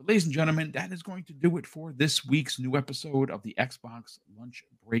 But ladies and gentlemen, that is going to do it for this week's new episode of the Xbox Lunch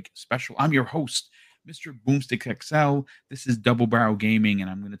Break Special. I'm your host, Mr. Boomstick XL. This is Double Barrel Gaming, and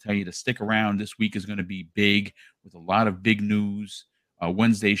I'm going to tell you to stick around. This week is going to be big with a lot of big news.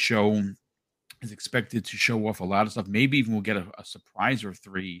 Wednesday show is expected to show off a lot of stuff. Maybe even we'll get a surprise or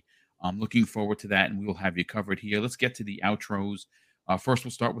three. I'm looking forward to that, and we will have you covered here. Let's get to the outros. First,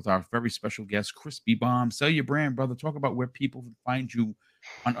 we'll start with our very special guest, Crispy Bomb. Sell your brand, brother. Talk about where people can find you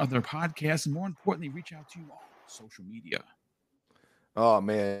on other podcasts, and more importantly, reach out to you on social media. Oh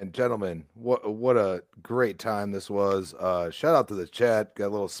man, gentlemen, what a great time this was. Shout out to the chat. Got a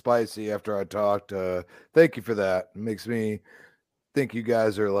little spicy after I talked. Thank you for that. It makes me think you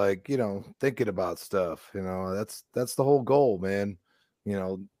guys are like, thinking about stuff. That's the whole goal, man.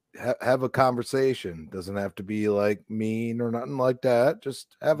 Have a conversation. Doesn't have to be like mean or nothing like that.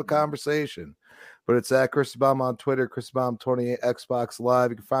 Just have a conversation. But it's at Chris Baum on Twitter, ChrisBaum28 Xbox Live.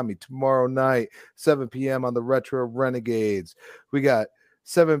 You can find me tomorrow night, 7 p.m. on the Retro Renegades. We got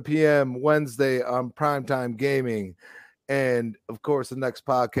 7 p.m. Wednesday on Primetime Gaming. And, of course, the next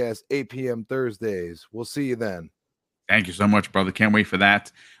podcast, 8 p.m. Thursdays. We'll see you then. Thank you so much, brother. Can't wait for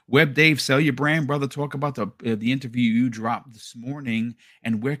that. Web Dave, sell your brand, brother. Talk about the interview you dropped this morning,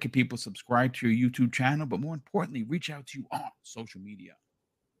 and where can people subscribe to your YouTube channel? But more importantly, reach out to you on social media.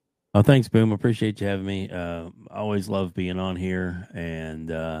 Oh, thanks, Boom. Appreciate you having me. I always love being on here,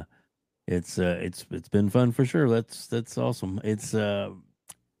 and it's been fun for sure. That's awesome. It's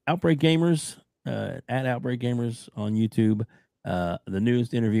Outbreak Gamers at Outbreak Gamers on YouTube. The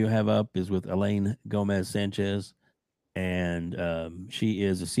newest interview I have up is with Elaine Gomez Sanchez, and she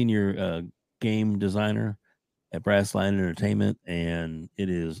is a senior game designer at Brass Line Entertainment, and it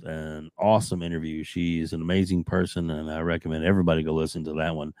is an awesome interview. She's an amazing person, and I recommend everybody go listen to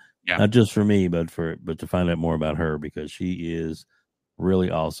that one. Yeah. Not just for me, but to find out more about her, because she is really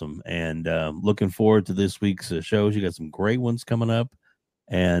awesome. And looking forward to this week's show. She got some great ones coming up,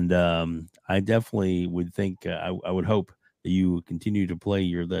 and I definitely would think I would hope that you continue to play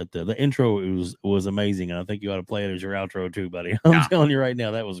the intro. Was amazing, and I think you ought to play it as your outro too, buddy. I'm telling you right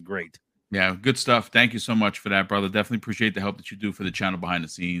now, that was great. Yeah, good stuff. Thank you so much for that, brother. Definitely appreciate the help that you do for the channel behind the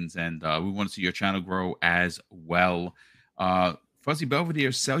scenes, and we want to see your channel grow as well. Fuzzy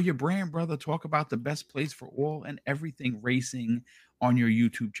Belvedere, sell your brand, brother. Talk about the best place for all and everything racing on your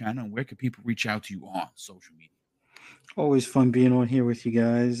YouTube channel. And where can people reach out to you on social media? Always fun being on here with you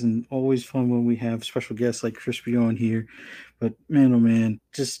guys, and always fun when we have special guests like Crispy on here. But man, oh man,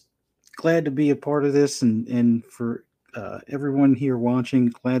 just glad to be a part of this, and for everyone here watching,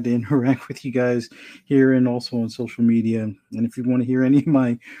 glad to interact with you guys here and also on social media. And if you want to hear any of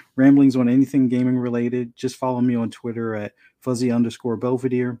my ramblings on anything gaming related, just follow me on Twitter at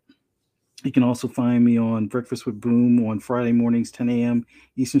fuzzy_Belvedere. You can also find me on Breakfast with Boom on Friday mornings, 10 a.m.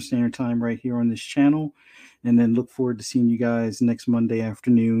 Eastern Standard Time, right here on this channel. And then look forward to seeing you guys next Monday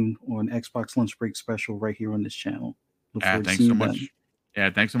afternoon on Xbox Lunch Break Special right here on this channel. Look forward to Thanks seeing so you much. then. Yeah,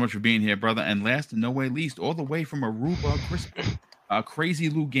 thanks so much for being here, brother. And last and no way least, all the way from Aruba, Crispy, Crazy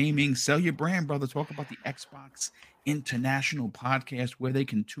Lou Gaming. Sell your brand, brother. Talk about the Xbox International Podcast, where they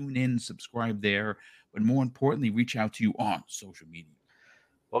can tune in, subscribe there, but more importantly, reach out to you on social media.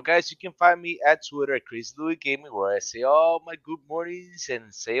 Well, guys, you can find me at Twitter at Crazy Louis Gaming, where I say all my good mornings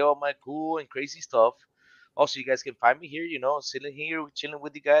and say all my cool and crazy stuff. Also, you guys can find me here, sitting here, chilling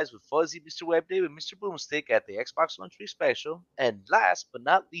with you guys with Fuzzy, Mr. Webday, and Mr. Boomstick at the Xbox Lunch Week Special. And last but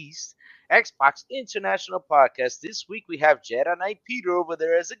not least, Xbox International Podcast. This week we have Jedi Knight Peter over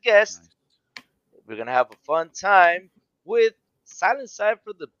there as a guest. Nice. We're going to have a fun time with Silent Side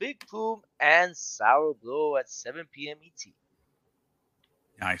for the Big Boom and Sour Blow at 7 p.m. ET.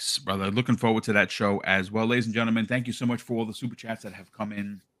 Nice, brother. Looking forward to that show as well. Ladies and gentlemen, thank you so much for all the super chats that have come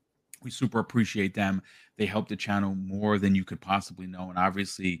in. We super appreciate them. They help the channel more than you could possibly know. And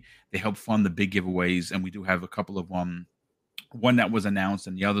obviously, they help fund the big giveaways. And we do have a couple of one that was announced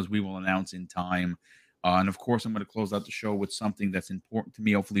and the others we will announce in time. And of course, I'm going to close out the show with something that's important to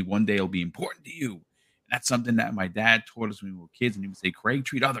me. Hopefully, one day it'll be important to you. And that's something that my dad taught us when we were kids. And he would say, Craig,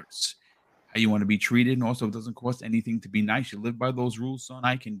 treat others how you want to be treated. And also, it doesn't cost anything to be nice. You live by those rules, son.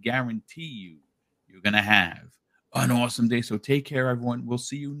 I can guarantee you're going to have an awesome day. So take care, everyone. We'll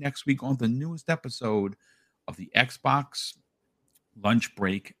see you next week on the newest episode of the Xbox Lunch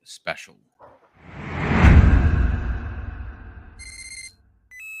Break Special.